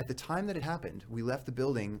 But at the time that it happened, we left the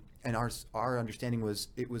building, and our understanding was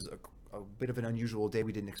it was a bit of an unusual day.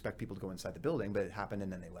 We didn't expect people to go inside the building, but it happened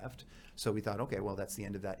and then they left. So we thought, okay, well, that's the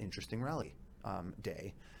end of that interesting rally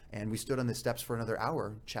day. And we stood on the steps for another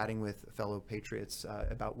hour chatting with fellow patriots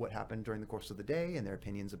about what happened during the course of the day and their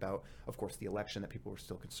opinions about, of course, the election that people were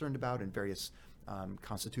still concerned about and various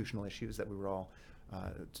constitutional issues that we were all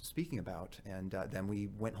speaking about. And then we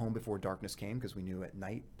went home before darkness came, because we knew at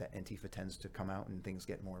night that Antifa tends to come out and things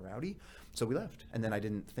get more rowdy. So we left. And then I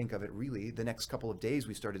didn't think of it really. The next couple of days,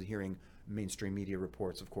 we started hearing mainstream media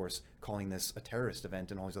reports, of course, calling this a terrorist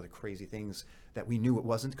event and all these other crazy things that we knew it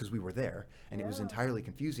wasn't, because we were there. And it was entirely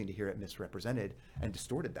confusing to hear it misrepresented and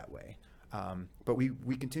distorted that way. But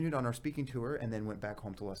we continued on our speaking tour and then went back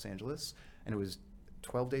home to Los Angeles. And it was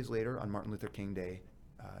 12 days later, on Martin Luther King Day,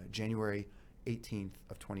 January 18th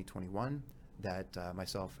of 2021, that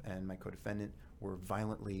myself and my co-defendant were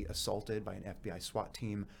violently assaulted by an FBI SWAT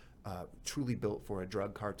team, truly built for a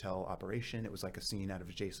drug cartel operation. It was like a scene out of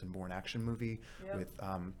a Jason Bourne action movie, with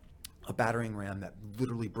a battering ram that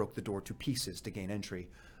literally broke the door to pieces to gain entry,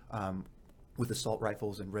 with assault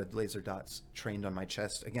rifles and red laser dots trained on my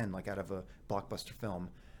chest, again, like out of a blockbuster film.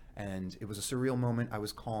 And it was a surreal moment. I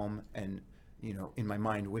was calm and, in my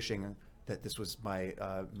mind, wishing that this was my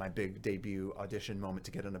my big debut audition moment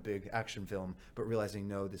to get on a big action film, but realizing,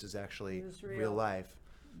 no, this is actually real life.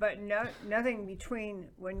 But nothing between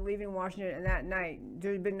when leaving Washington and that night,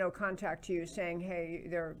 there's been no contact to you saying, hey,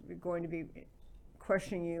 they're going to be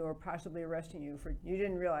questioning you or possibly arresting you for, you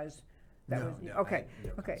didn't realize that was, okay.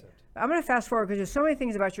 Concept. I'm going to fast forward because there's so many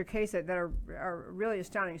things about your case that are really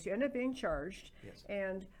astounding. So you end up being charged. Yes.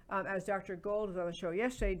 And as Dr. Gold was on the show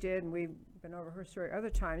yesterday did, and we've been over her story other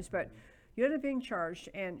times, but you ended up being charged,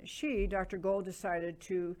 and Dr. Gold, decided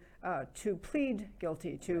to plead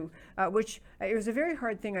guilty to, which it was a very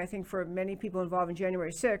hard thing, I think, for many people involved in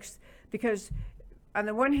January 6th, because on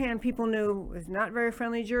the one hand, people knew there's not very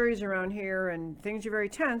friendly juries around here and things are very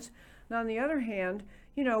tense. And on the other hand,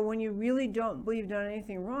 when you really don't believe you've done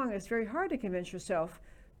anything wrong, it's very hard to convince yourself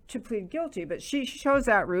to plead guilty. But she chose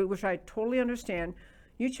that route, which I totally understand.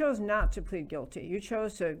 You chose not to plead guilty. You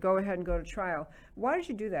chose to go ahead and go to trial. Why did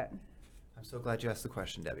you do that? I'm so glad you asked the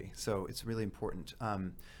question, Debbie. So it's really important.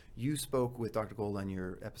 You spoke with Dr. Gold on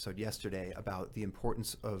your episode yesterday about the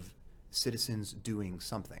importance of citizens doing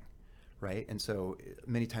something, right? And so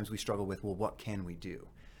many times we struggle with, well, what can we do?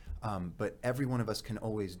 But every one of us can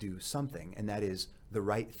always do something, and that is the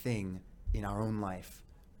right thing in our own life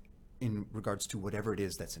in regards to whatever it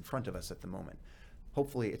is that's in front of us at the moment.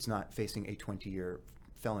 Hopefully it's not facing a 20-year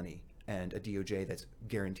felony and a DOJ that's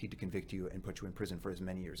guaranteed to convict you and put you in prison for as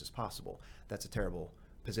many years as possible. That's a terrible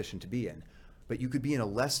position to be in. But you could be in a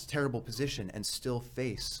less terrible position and still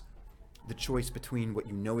face the choice between what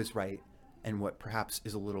you know is right and what perhaps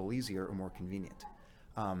is a little easier or more convenient.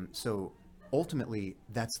 So ultimately,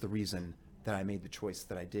 that's the reason that I made the choice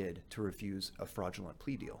that I did to refuse a fraudulent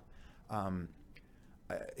plea deal.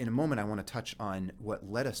 In a moment, I want to touch on what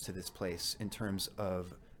led us to this place in terms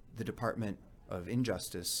of the Department of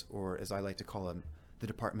Injustice, or as I like to call them, the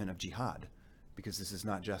Department of Jihad, because this is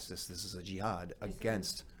not justice, this is a jihad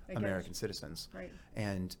against American citizens. Right.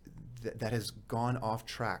 And that has gone off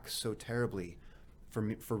track so terribly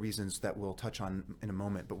for reasons that we'll touch on in a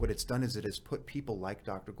moment. But what it's done is it has put people like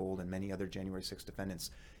Dr. Gold and many other January 6th defendants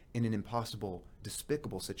in an impossible,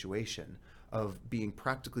 despicable situation of being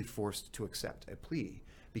practically forced to accept a plea,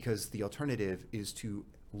 because the alternative is to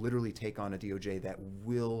literally take on a DOJ that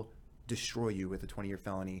will destroy you with a 20-year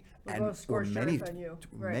felony or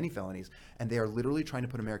many felonies, and they are literally trying to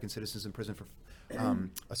put American citizens in prison for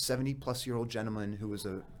a 70-plus-year-old gentleman who was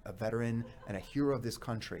a veteran and a hero of this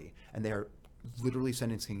country, and they are literally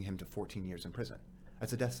sentencing him to 14 years in prison.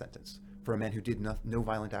 That's a death sentence for a man who did no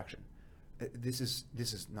violent action. This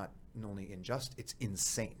is not only unjust, it's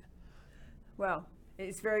insane. Well,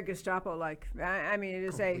 it's very Gestapo-like. I mean, it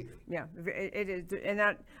is Completely. it is, and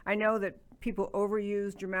that I know that people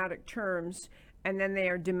overuse dramatic terms, and then they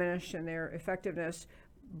are diminished in their effectiveness.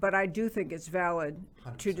 but I do think it's valid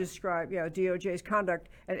to 100%. describe, DOJ's conduct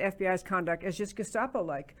and FBI's conduct as just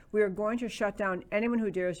Gestapo-like. We are going to shut down anyone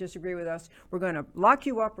who dares disagree with us. We're going to lock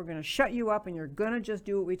you up. We're going to shut you up, and you're going to just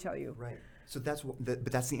do what we tell you. Right. So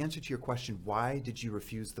but that's the answer to your question. Why did you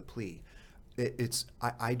refuse the plea?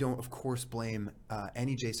 I don't, of course, blame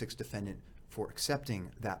any J6 defendant for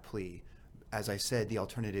accepting that plea. As I said, the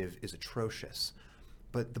alternative is atrocious.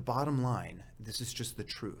 But the bottom line, this is just the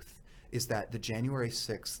truth, is that the January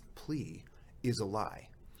 6th plea is a lie.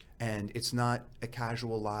 And it's not a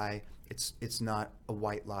casual lie. It's not a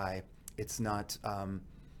white lie. It's not an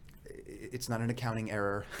accounting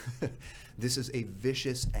error. This is a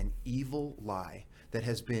vicious and evil lie that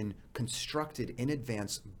has been constructed in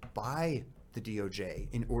advance by the DOJ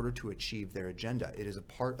in order to achieve their agenda. It is a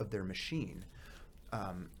part of their machine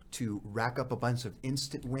to rack up a bunch of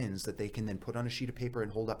instant wins that they can then put on a sheet of paper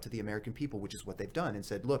and hold up to the American people, which is what they've done, and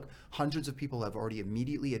said, look, hundreds of people have already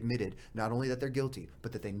immediately admitted not only that they're guilty,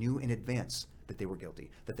 but that they knew in advance that they were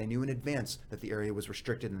guilty, that they knew in advance that the area was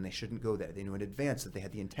restricted and they shouldn't go there. They knew in advance that they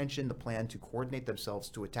had the intention, the plan to coordinate themselves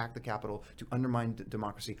to attack the Capitol, to undermine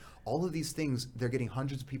democracy. All of these things, they're getting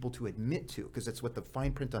hundreds of people to admit to, because that's what the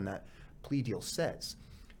fine print on that plea deal says.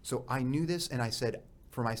 So I knew this, and I said,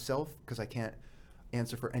 for myself, because I can't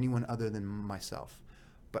answer for anyone other than myself,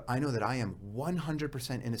 but I know that I am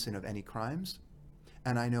 100% innocent of any crimes,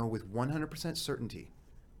 and I know with 100% certainty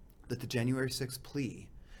that the January 6th plea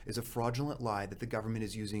is a fraudulent lie that the government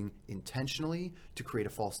is using intentionally to create a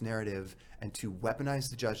false narrative and to weaponize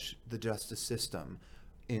the justice system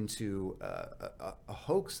into a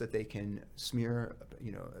hoax that they can smear,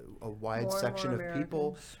 a wide More and section more of people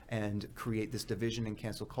Americans. and create this division and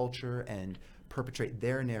cancel culture and perpetrate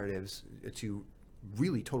their narratives to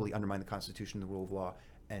really totally undermine the Constitution, the rule of law,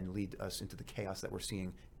 and lead us into the chaos that we're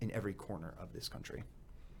seeing in every corner of this country.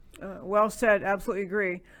 Well said. Absolutely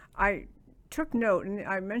agree. I took note, and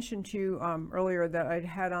I mentioned to you earlier that I'd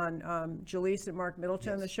had on Jaleese and Mark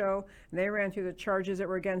Middleton on the show, and they ran through the charges that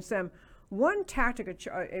were against them. One tactic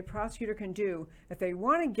a prosecutor can do, if they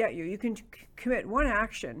want to get you, you can commit one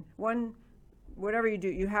action, whatever you do,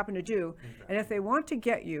 you happen to do, and if they want to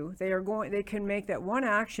get you, they can make that one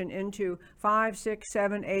action into 5, 6,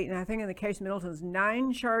 7, 8, and I think in the case of Middleton's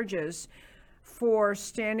 9 charges for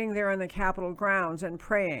standing there on the Capitol grounds and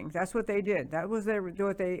praying. That's what they did. That was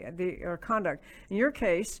their conduct. In your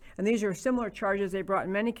case, and these are similar charges they brought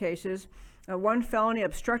in many cases, one felony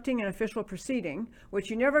obstructing an official proceeding, which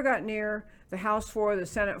you never got near the House floor, the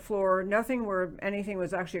Senate floor, nothing where anything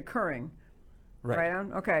was actually occurring. Right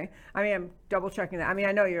on? Okay. I mean, I'm double checking that. I mean,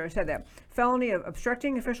 I know you already said that. Felony of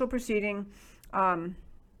obstructing official proceeding,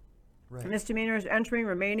 misdemeanors, entering,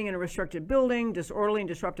 remaining in a restricted building, disorderly and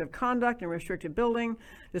disruptive conduct in a restricted building,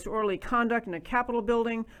 disorderly conduct in a Capitol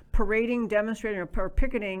building, parading, demonstrating, or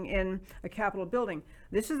picketing in a Capitol building.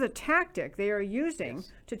 This is a tactic they are using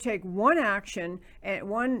to take one action and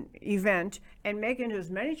one event and make it into as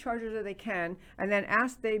many charges as they can, and then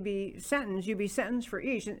ask they be sentenced. You be sentenced for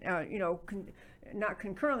each, not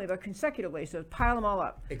concurrently, but consecutively. So pile them all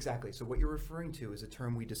up. Exactly. So what you're referring to is a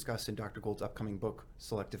term we discuss in Dr. Gold's upcoming book,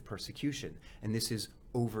 Selective Persecution, and this is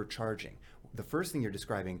overcharging. The first thing you're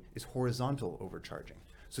describing is horizontal overcharging.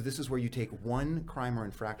 So this is where you take one crime or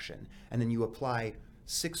infraction and then you apply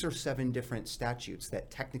 6 or 7 different statutes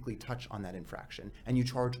that technically touch on that infraction, and you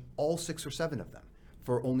charge all 6 or 7 of them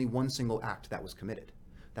for only one single act that was committed.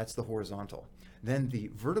 That's the horizontal. Then the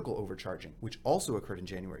vertical overcharging, which also occurred in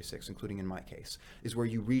January 6th, including in my case, is where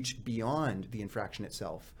you reach beyond the infraction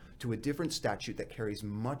itself to a different statute that carries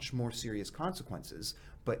much more serious consequences,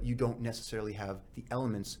 but you don't necessarily have the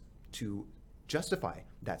elements to justify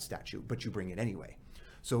that statute, but you bring it anyway.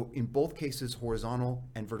 So in both cases, horizontal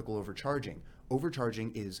and vertical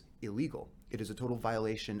overcharging is illegal. It is a total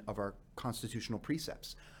violation of our constitutional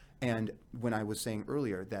precepts. And when I was saying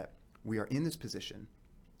earlier that we are in this position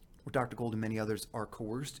where Dr. Gold and many others are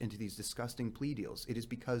coerced into these disgusting plea deals, it is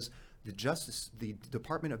because the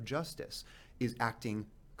Department of Justice is acting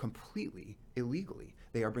completely illegally.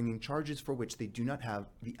 They are bringing charges for which they do not have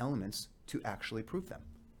the elements to actually prove them.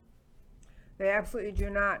 They absolutely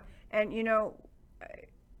do not. And,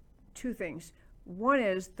 2 things. One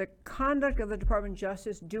is the conduct of the Department of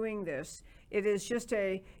Justice doing this. It is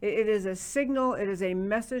a signal, it is a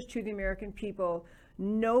message to the American people.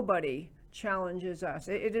 Nobody challenges us.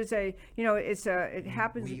 It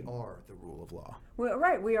happens. We are the rule of law. Well,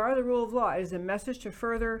 right, we are the rule of law. It is a message to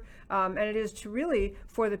further, and it is to really,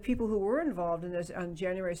 for the people who were involved in this on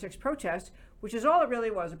January 6th protest, which is all it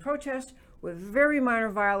really was, a protest with very minor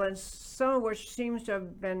violence, some of which seems to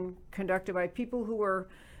have been conducted by people who were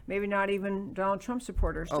maybe not even Donald Trump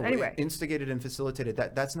supporters. Oh, anyway. Instigated and facilitated.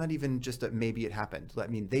 That's not even just a maybe it happened. I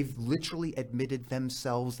mean, they've literally admitted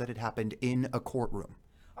themselves that it happened in a courtroom.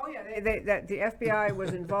 Oh yeah, that the FBI was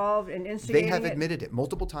involved in instigating They have it. admitted it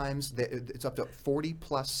multiple times. It's up to 40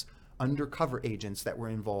 plus undercover agents that were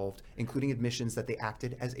involved, including admissions that they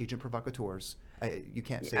acted as agent provocateurs. You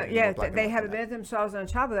can't say it more black and they white have than that. admitted themselves. On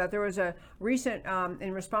top of that, there was a recent,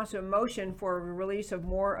 in response to a motion for release of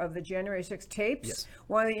more of the January 6th tapes. Yes.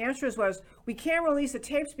 One of the answers was, we can't release the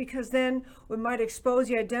tapes because then we might expose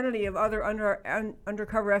the identity of other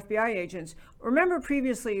undercover FBI agents. Remember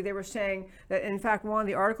previously they were saying that, in fact, one of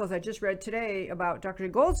the articles I just read today about Dr.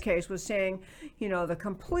 Gold's case was saying, the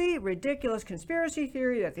complete ridiculous conspiracy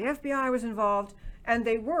theory that the FBI was involved. And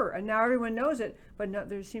they were, and now everyone knows it, but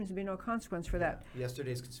there seems to be no consequence for that.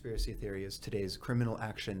 Yesterday's conspiracy theory is today's criminal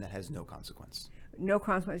action that has no consequence. No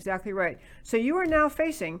consequence, exactly right. So you are now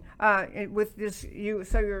facing, with this, you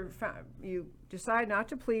decide not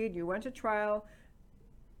to plead, you went to trial.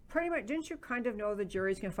 Pretty much, didn't you kind of know the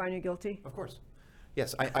jury's going to find you guilty? Of course.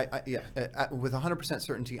 Yes, with 100%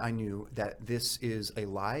 certainty, I knew that this is a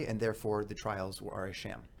lie, and therefore the trials are a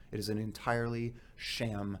sham. It is an entirely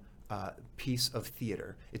sham piece of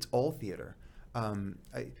theater. It's all theater.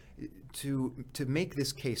 To make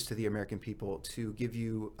this case to the American people, to give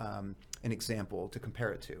you an example to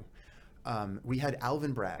compare it to, we had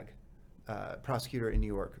Alvin Bragg, prosecutor in New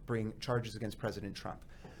York, bring charges against President Trump.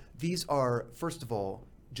 These are, first of all,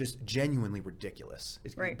 just genuinely ridiculous.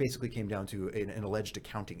 It Right. basically came down to an alleged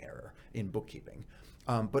accounting error in bookkeeping.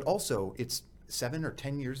 But also, it's 7 or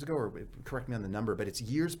 10 years ago, or correct me on the number, but it's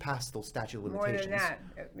years past the statute of limitations. More than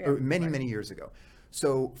that. Yeah, Or many, right. many years ago.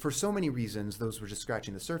 So for so many reasons, those were just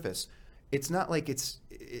scratching the surface. It's not like it's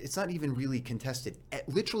not even really contested.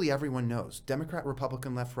 Literally everyone knows, Democrat,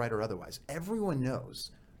 Republican, left, right, or otherwise, everyone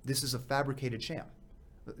knows this is a fabricated sham.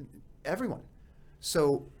 Everyone.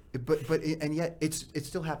 So, and yet it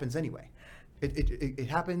still happens anyway. It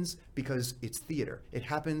happens because it's theater. It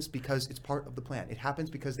happens because it's part of the plan. It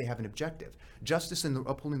happens because they have an objective. Justice and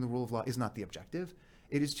upholding the rule of law is not the objective.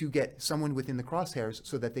 It is to get someone within the crosshairs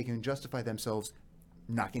so that they can justify themselves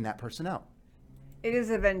knocking that person out. It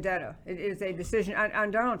is a vendetta. It is a decision.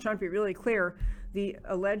 On Donald Trump, to be really clear, the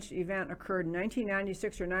alleged event occurred in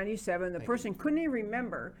 1996 or 97. The person couldn't even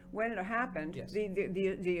remember when it happened. Yes.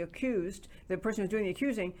 The accused, the person who was doing the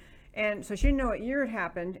accusing, and so she didn't know what year it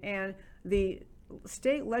happened. And the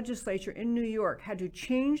state legislature in New York had to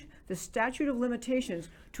change the statute of limitations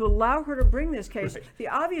to allow her to bring this case. Right. The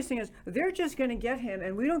obvious thing is they're just going to get him,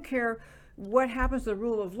 and we don't care what happens to the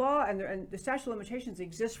rule of law, and the statute of limitations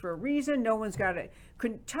exists for a reason. No one's got it.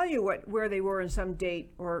 Couldn't tell you where they were in some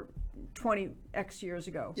date or 20x years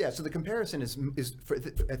ago. Yeah, so the comparison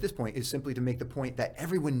at this point is simply to make the point that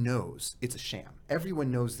everyone knows it's a sham. Everyone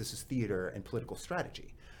knows this is theater and political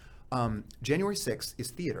strategy. January 6th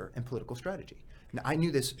is theater and political strategy. Now, I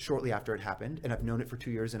knew this shortly after it happened, and I've known it for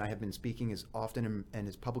 2 years, and I have been speaking as often and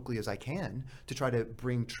as publicly as I can to try to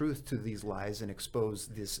bring truth to these lies and expose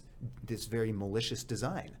this very malicious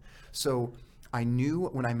design. So I knew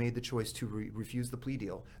when I made the choice to refuse the plea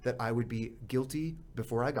deal that I would be guilty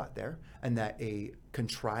before I got there, and that a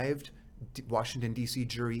contrived Washington, D.C.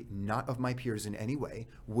 jury, not of my peers in any way,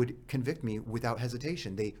 would convict me without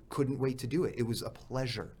hesitation. They couldn't wait to do it. It was a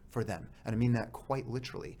pleasure for them, and I mean that quite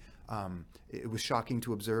literally. It was shocking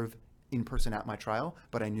to observe in person at my trial,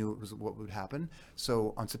 but I knew it was what would happen.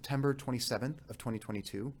 So on September 27th of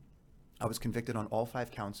 2022, I was convicted on all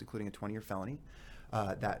 5 counts, including a 20-year felony.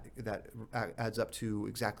 That adds up to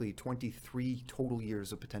exactly 23 total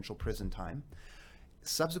years of potential prison time.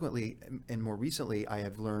 Subsequently, and more recently, I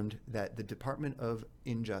have learned that the Department of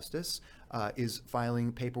Injustice is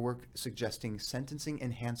filing paperwork suggesting sentencing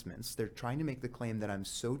enhancements. They're trying to make the claim that I'm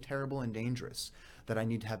so terrible and dangerous that I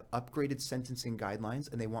need to have upgraded sentencing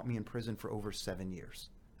guidelines, and they want me in prison for over 7 years.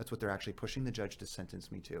 That's what they're actually pushing the judge to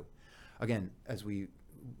sentence me to. Again, as you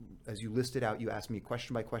listed out, you asked me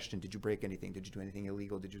question by question, did you break anything? Did you do anything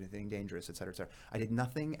illegal? Did you do anything dangerous, et cetera, et cetera? I did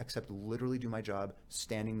nothing except literally do my job,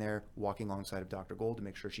 standing there, walking alongside of Dr. Gold to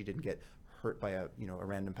make sure she didn't get hurt by a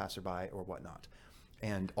random passerby or whatnot.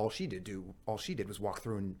 And all she did was walk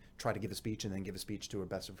through and try to give a speech, and then give a speech to the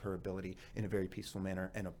best of her ability in a very peaceful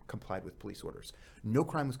manner, and complied with police orders. No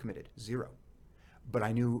crime was committed, 0. But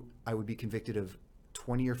I knew I would be convicted of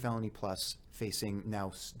 20-year felony plus, facing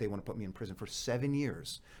now, they want to put me in prison for 7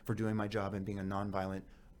 years for doing my job and being a nonviolent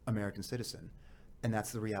American citizen. And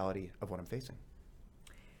that's the reality of what I'm facing.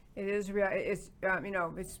 It is,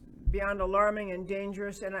 it's beyond alarming and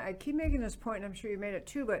dangerous. And I keep making this point, and I'm sure you made it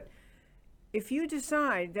too, but if you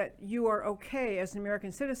decide that you are okay as an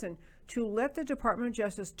American citizen to let the Department of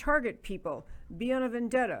Justice target people, be on a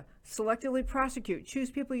vendetta, selectively prosecute,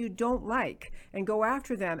 choose people you don't like, and go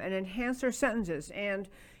after them and enhance their sentences and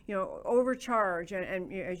overcharge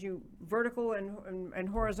and as you vertical and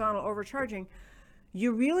horizontal overcharging,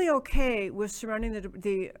 you're really okay with surrendering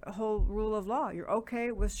the whole rule of law. You're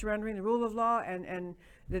okay with surrendering the rule of law, and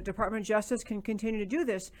the Department of Justice can continue to do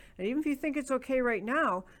this. And even if you think it's okay right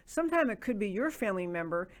now, sometime it could be your family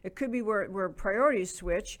member. It could be where priorities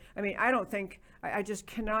switch. I mean, I just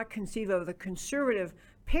cannot conceive of the conservative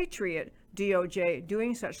patriot DOJ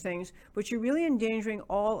doing such things, but you're really endangering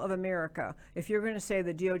all of America if you're going to say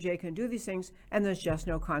the DOJ can do these things and there's just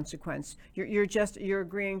no consequence. You're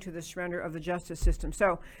agreeing to the surrender of the justice system.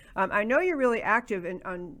 So I know you're really active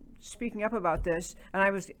on speaking up about this, and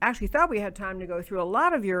I actually thought we had time to go through a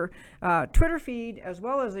lot of your Twitter feed as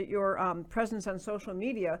well as your presence on social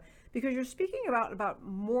media, because you're speaking about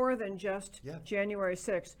more than just January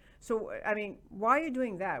 6th. So, I mean, why are you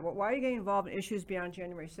doing that? Why are you getting involved in issues beyond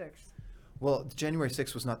January 6th? Well, January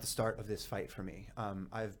 6th was not the start of this fight for me.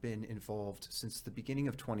 I've been involved since the beginning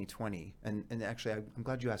of 2020. And actually, I'm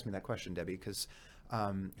glad you asked me that question, Debbie, because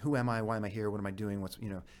who am I? Why am I here? What am I doing?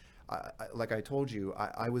 Like I told you,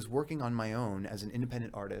 I was working on my own as an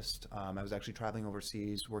independent artist. I was actually traveling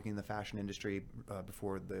overseas, working in the fashion industry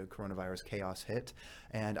before the coronavirus chaos hit.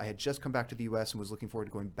 And I had just come back to the US and was looking forward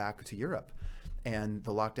to going back to Europe. And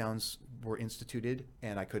the lockdowns were instituted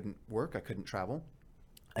and I couldn't work, I couldn't travel.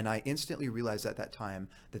 And I instantly realized at that time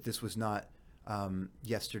that this was not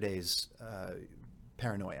yesterday's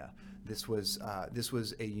paranoia. This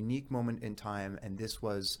was a unique moment in time, and this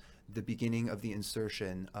was the beginning of the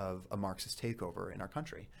insertion of a Marxist takeover in our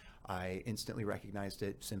country. I instantly recognized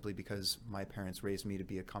it simply because my parents raised me to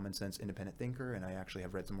be a common sense independent thinker, and I actually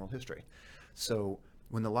have read some world history. So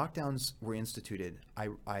when the lockdowns were instituted,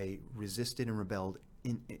 I resisted and rebelled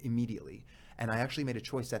immediately. And I actually made a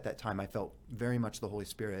choice at that time. I felt very much the Holy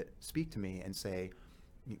Spirit speak to me and say,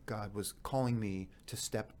 God was calling me to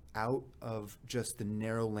step out of just the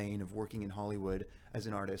narrow lane of working in Hollywood as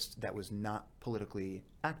an artist that was not politically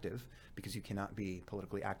active, because you cannot be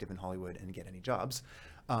politically active in Hollywood and get any jobs.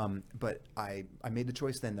 But I made the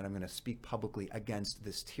choice then that I'm going to speak publicly against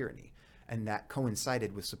this tyranny. And that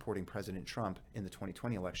coincided with supporting President Trump in the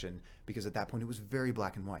 2020 election, because at that point it was very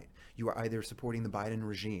black and white. You are either supporting the Biden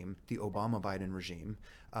regime, the Obama-Biden regime,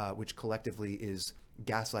 which collectively is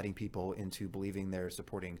gaslighting people into believing they're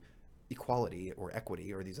supporting equality or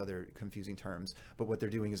equity or these other confusing terms, but what they're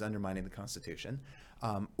doing is undermining the Constitution,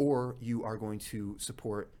 or you are going to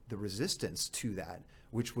support the resistance to that,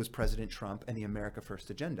 which was President Trump and the America First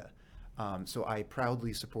agenda. So I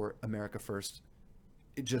proudly support America First,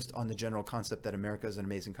 just on the general concept that America is an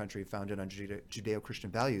amazing country founded on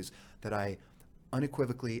Judeo-Christian values that I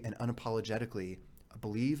unequivocally and unapologetically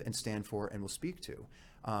believe and stand for and will speak to.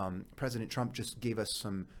 President Trump just gave us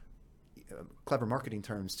some clever marketing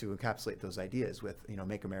terms to encapsulate those ideas with,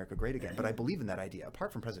 make America great again. But I believe in that idea.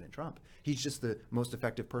 Apart from President Trump, he's just the most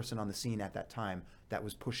effective person on the scene at that time that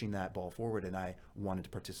was pushing that ball forward, and I wanted to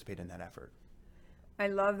participate in that effort. I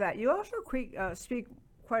love that. You also speak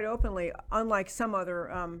quite openly, unlike some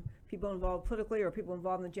other people involved politically or people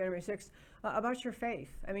involved in the January 6th, about your faith.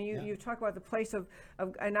 I mean, you talk about the place of,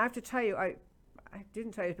 and I have to tell you, I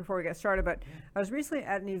didn't tell you this before we got started, but I was recently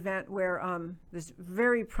at an event where this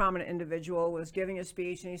very prominent individual was giving a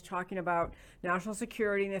speech, and he's talking about national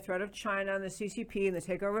security and the threat of China and the CCP and the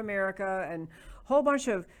takeover of America and a whole bunch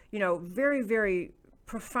of, very, very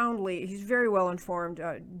profoundly, he's very well informed,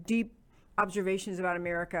 deep observations about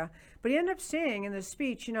America. But he ended up saying in this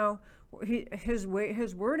speech, his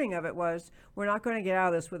wording of it was, we're not going to get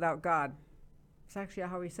out of this without God. It's actually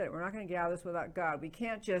how he said it. We're not going to get out of this without God. We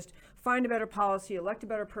can't just find a better policy, elect a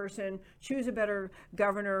better person, choose a better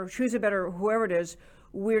governor, choose a better whoever it is.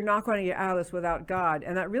 We're not going to get out of this without God.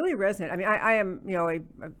 And that really resonated. I mean, I am,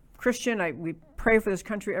 a Christian. We pray for this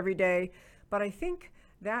country every day. But I think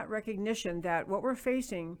that recognition that what we're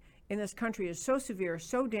facing in this country is so severe,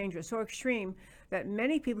 so dangerous, so extreme, that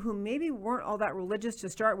many people who maybe weren't all that religious to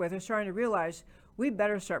start with are starting to realize we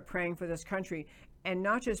better start praying for this country, and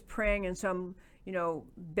not just praying in some,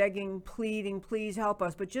 begging, pleading, please help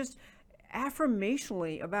us, but just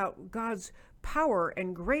affirmationally about God's power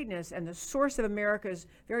and greatness and the source of America's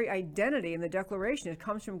very identity in the Declaration. It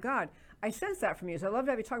comes from God. I sense that from you, so I'd love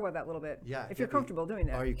to have you talk about that a little bit. Yeah. If you're comfortable doing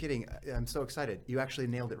that. Are you kidding? I'm so excited. You actually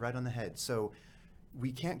nailed it right on the head. So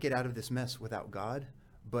we can't get out of this mess without God,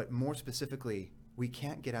 but more specifically, we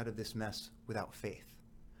can't get out of this mess without faith.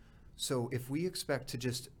 So if we expect to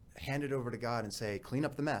just hand it over to God and say, clean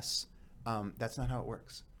up the mess, that's not how it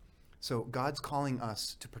works. So God's calling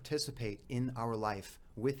us to participate in our life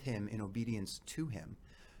with him in obedience to him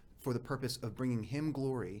for the purpose of bringing him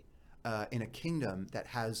glory in a kingdom that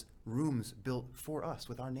has rooms built for us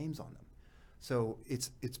with our names on them. So it's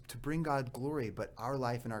to bring God glory, but our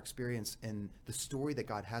life and our experience and the story that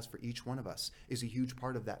God has for each one of us is a huge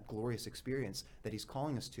part of that glorious experience that he's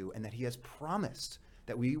calling us to, and that he has promised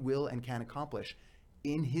that we will and can accomplish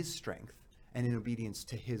in his strength and in obedience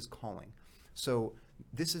to his calling. So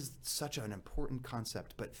this is such an important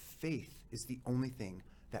concept, but faith is the only thing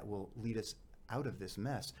that will lead us out of this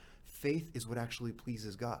mess. Faith is what actually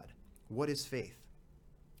pleases God. What is faith?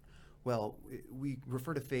 Well, we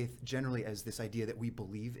refer to faith generally as this idea that we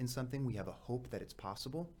believe in something, we have a hope that it's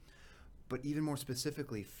possible. But even more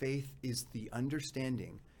specifically, faith is the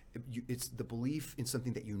understanding, it's the belief in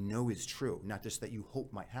something that you know is true, not just that you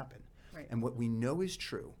hope might happen. Right. And what we know is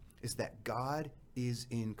true is that God is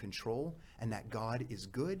in control, and that God is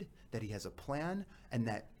good, that he has a plan, and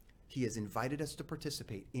that he has invited us to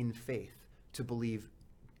participate in faith, to believe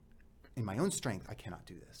in my own strength, I cannot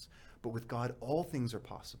do this. But with God, all things are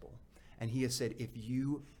possible. And he has said, if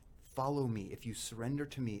you follow me, if you surrender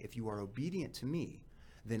to me, if you are obedient to me,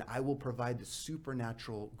 then I will provide the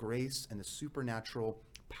supernatural grace and the supernatural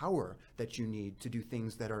power that you need to do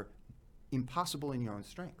things that are impossible in your own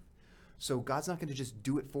strength. So God's not going to just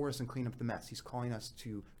do it for us and clean up the mess. He's calling us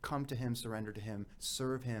to come to him, surrender to him,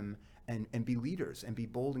 serve him, and be leaders and be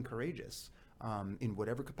bold and courageous in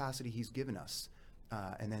whatever capacity he's given us.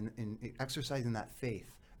 And then in exercising that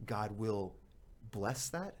faith, God will bless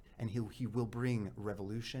that, and he will bring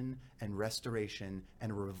revolution and restoration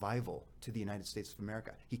and revival to the United States of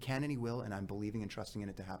America. He can and he will, and I'm believing and trusting in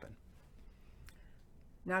it to happen.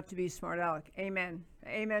 Not to be smart aleck. Amen.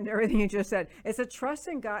 Amen to everything you just said. It's a trust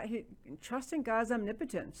in God, trusting God's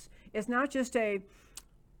omnipotence. It's not just a,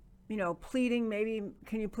 pleading, maybe,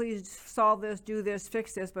 can you please solve this, do this,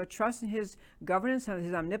 fix this, but trust in his governance and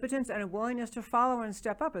his omnipotence and a willingness to follow and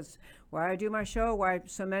step up. It's why I do my show, why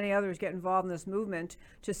so many others get involved in this movement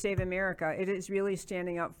to save America. It is really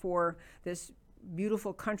standing up for this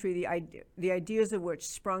beautiful country, the ideas of which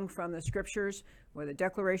sprung from the scriptures, where the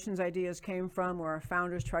Declaration's ideas came from, where our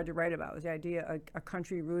founders tried to write about. It was the idea a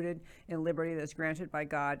country rooted in liberty that's granted by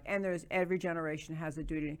God. And every generation has the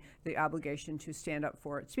duty, the obligation to stand up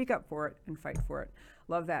for it, speak up for it, and fight for it.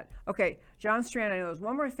 Love that. Okay, John Strand, I know there's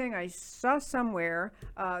one more thing I saw somewhere.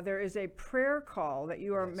 There is a prayer call that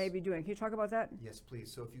you are maybe doing. Can you talk about that? Yes,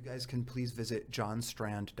 please. So if you guys can please visit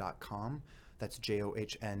johnstrand.com. That's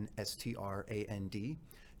JOHNSTRAND,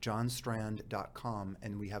 johnstrand.com,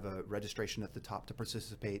 and we have a registration at the top to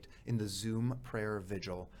participate in the Zoom prayer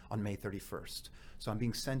vigil on May 31st. So I'm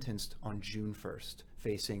being sentenced on June 1st,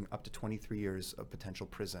 facing up to 23 years of potential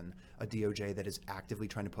prison, a DOJ that is actively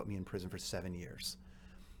trying to put me in prison for 7 years.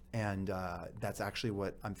 And that's actually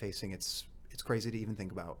what I'm facing. It's crazy to even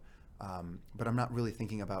think about, but I'm not really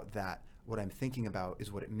thinking about that. What I'm thinking about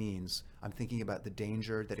is what it means. I'm thinking about the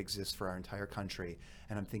danger that exists for our entire country,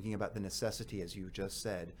 and I'm thinking about the necessity, as you just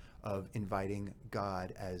said, of inviting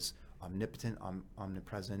God as omnipotent,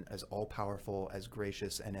 omnipresent, as all-powerful, as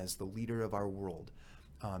gracious, and as the leader of our world,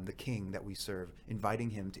 the King that we serve,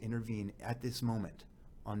 inviting him to intervene at this moment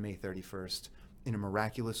on May 31st in a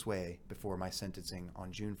miraculous way before my sentencing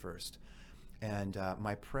on June 1st. And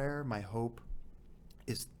my prayer, my hope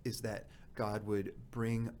is that God would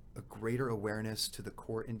bring a greater awareness to the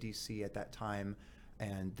court in D.C. at that time,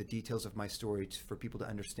 and the details of my story for people to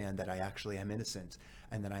understand that I actually am innocent,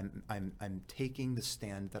 and that I'm taking the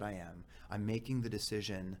stand that I am. I'm making the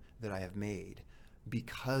decision that I have made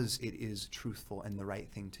because it is truthful and the right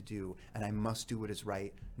thing to do, and I must do what is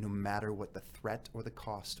right no matter what the threat or the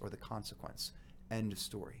cost or the consequence. End of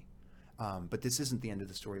story. But this isn't the end of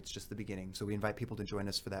the story, it's just the beginning. So we invite people to join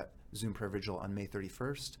us for that Zoom prayer vigil on May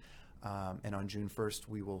 31st. And on June 1st,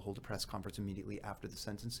 we will hold a press conference immediately after the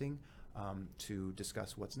sentencing to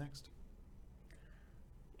discuss what's next.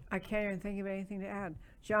 I can't even think of anything to add.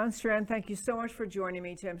 John Strand, thank you so much for joining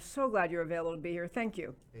me today. I'm so glad you're available to be here. Thank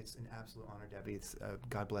you. It's an absolute honor, Debbie.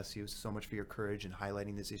 God bless you so much for your courage in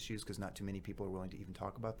highlighting these issues, because not too many people are willing to even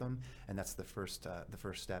talk about them. And that's the first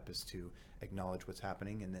step, is to acknowledge what's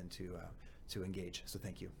happening and then to engage. So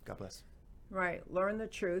thank you. God bless. Right. Learn the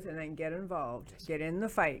truth and then get involved. Yes. Get in the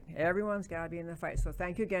fight. Everyone's got to be in the fight. So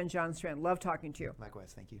thank you again, John Strand. Love talking to you.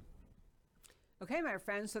 Likewise. Thank you. Okay, my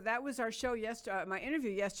friends. So that was our show my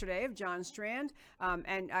interview yesterday of John Strand.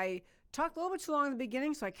 And I talked a little bit too long in the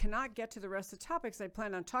beginning, so I cannot get to the rest of the topics I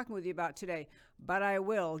plan on talking with you about today. But I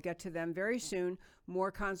will get to them very soon.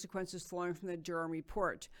 More consequences flowing from the Durham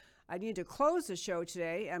report. I need to close the show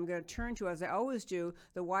today. I'm going to turn to, as I always do,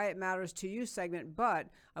 the Why It Matters to You segment, but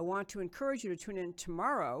I want to encourage you to tune in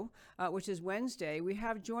tomorrow, which is Wednesday. We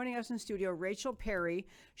have joining us in studio Rachel Perry.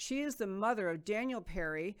 She is the mother of Daniel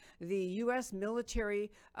Perry, the U.S. military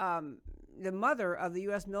the mother of the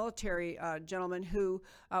U.S. military gentleman who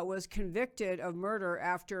was convicted of murder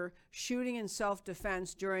after shooting in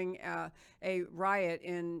self-defense during a riot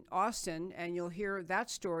in Austin. And you'll hear that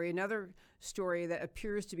story, another story that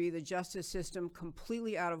appears to be the justice system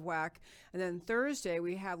completely out of whack. And then Thursday,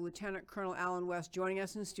 we have Lieutenant Colonel Alan West joining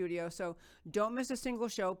us in studio. So don't miss a single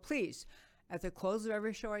show. Please, at the close of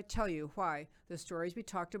every show, I tell you why the stories we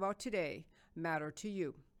talked about today matter to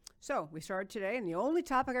you. So we started today, and the only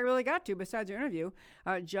topic I really got to besides our interview,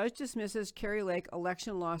 judge dismisses Kari Lake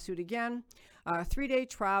election lawsuit again. 3-day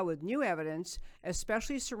trial with new evidence,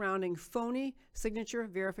 especially surrounding phony signature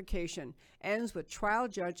verification, ends with trial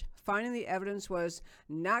judge finding the evidence was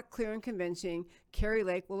not clear and convincing. Kari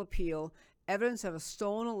Lake will appeal. Evidence of a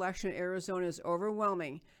stolen election in Arizona is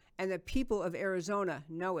overwhelming, and the people of Arizona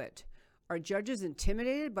know it. Are judges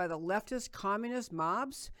intimidated by the leftist communist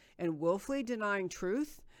mobs and willfully denying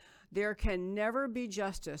truth? There can never be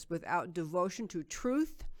justice without devotion to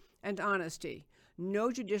truth and honesty.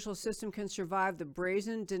 No judicial system can survive the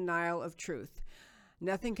brazen denial of truth.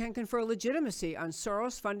 Nothing can confer legitimacy on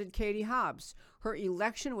Soros-funded Katie Hobbs. Her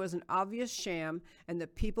election was an obvious sham, and the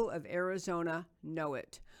people of Arizona know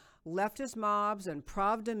it. Leftist mobs and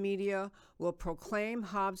Pravda media will proclaim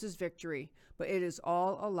Hobbs' victory, but it is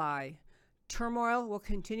all a lie. Turmoil will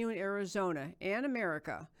continue in Arizona and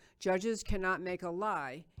America. Judges cannot make a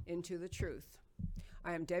lie into the truth.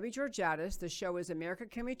 I am Debbie Georgiadis. The show is America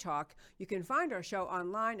Can We Talk. You can find our show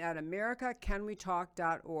online at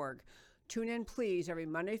americacanwetalk.org. Tune in, please, every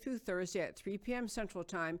Monday through Thursday at 3 p.m. Central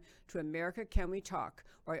Time to America Can We Talk,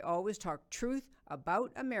 where I always talk truth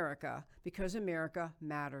about America because America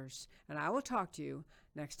matters. And I will talk to you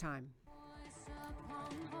next time. Voice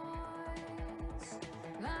upon voice,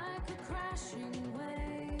 like a crashing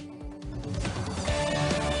wave.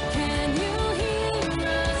 Can you hear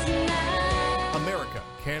us now? America,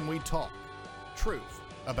 Can We Talk? Truth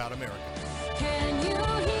about America. Can you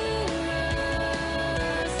hear